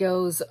mountain that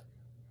goes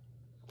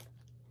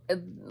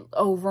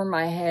over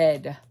my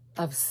head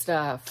of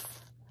stuff.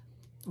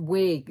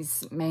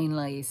 Wigs,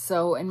 mainly.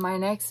 So, in my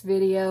next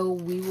video,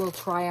 we will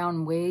try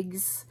on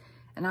wigs.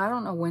 And I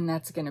don't know when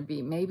that's going to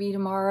be. Maybe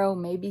tomorrow,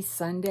 maybe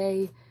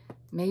Sunday,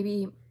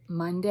 maybe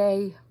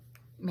Monday,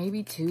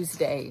 maybe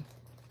Tuesday.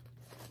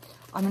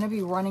 I'm going to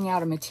be running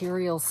out of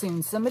material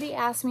soon. Somebody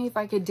asked me if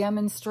I could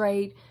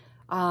demonstrate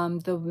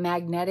the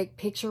magnetic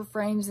picture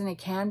frames in a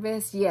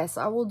canvas. Yes,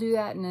 I will do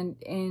that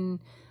in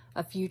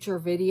a future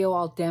video.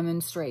 I'll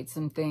demonstrate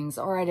some things.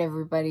 All right,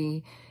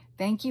 everybody.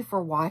 Thank you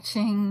for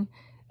watching.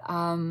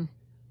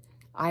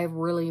 I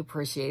really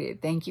appreciate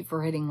it. Thank you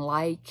for hitting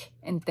like,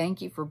 and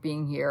thank you for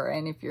being here.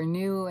 And if you're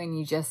new and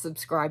you just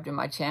subscribed to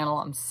my channel,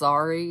 I'm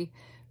sorry,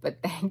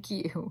 but thank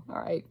you.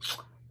 All right.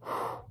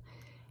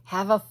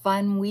 Have a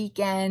fun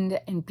weekend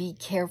and be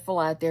careful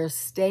out there.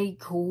 Stay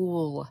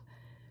cool.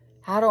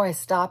 How do I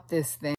stop this thing?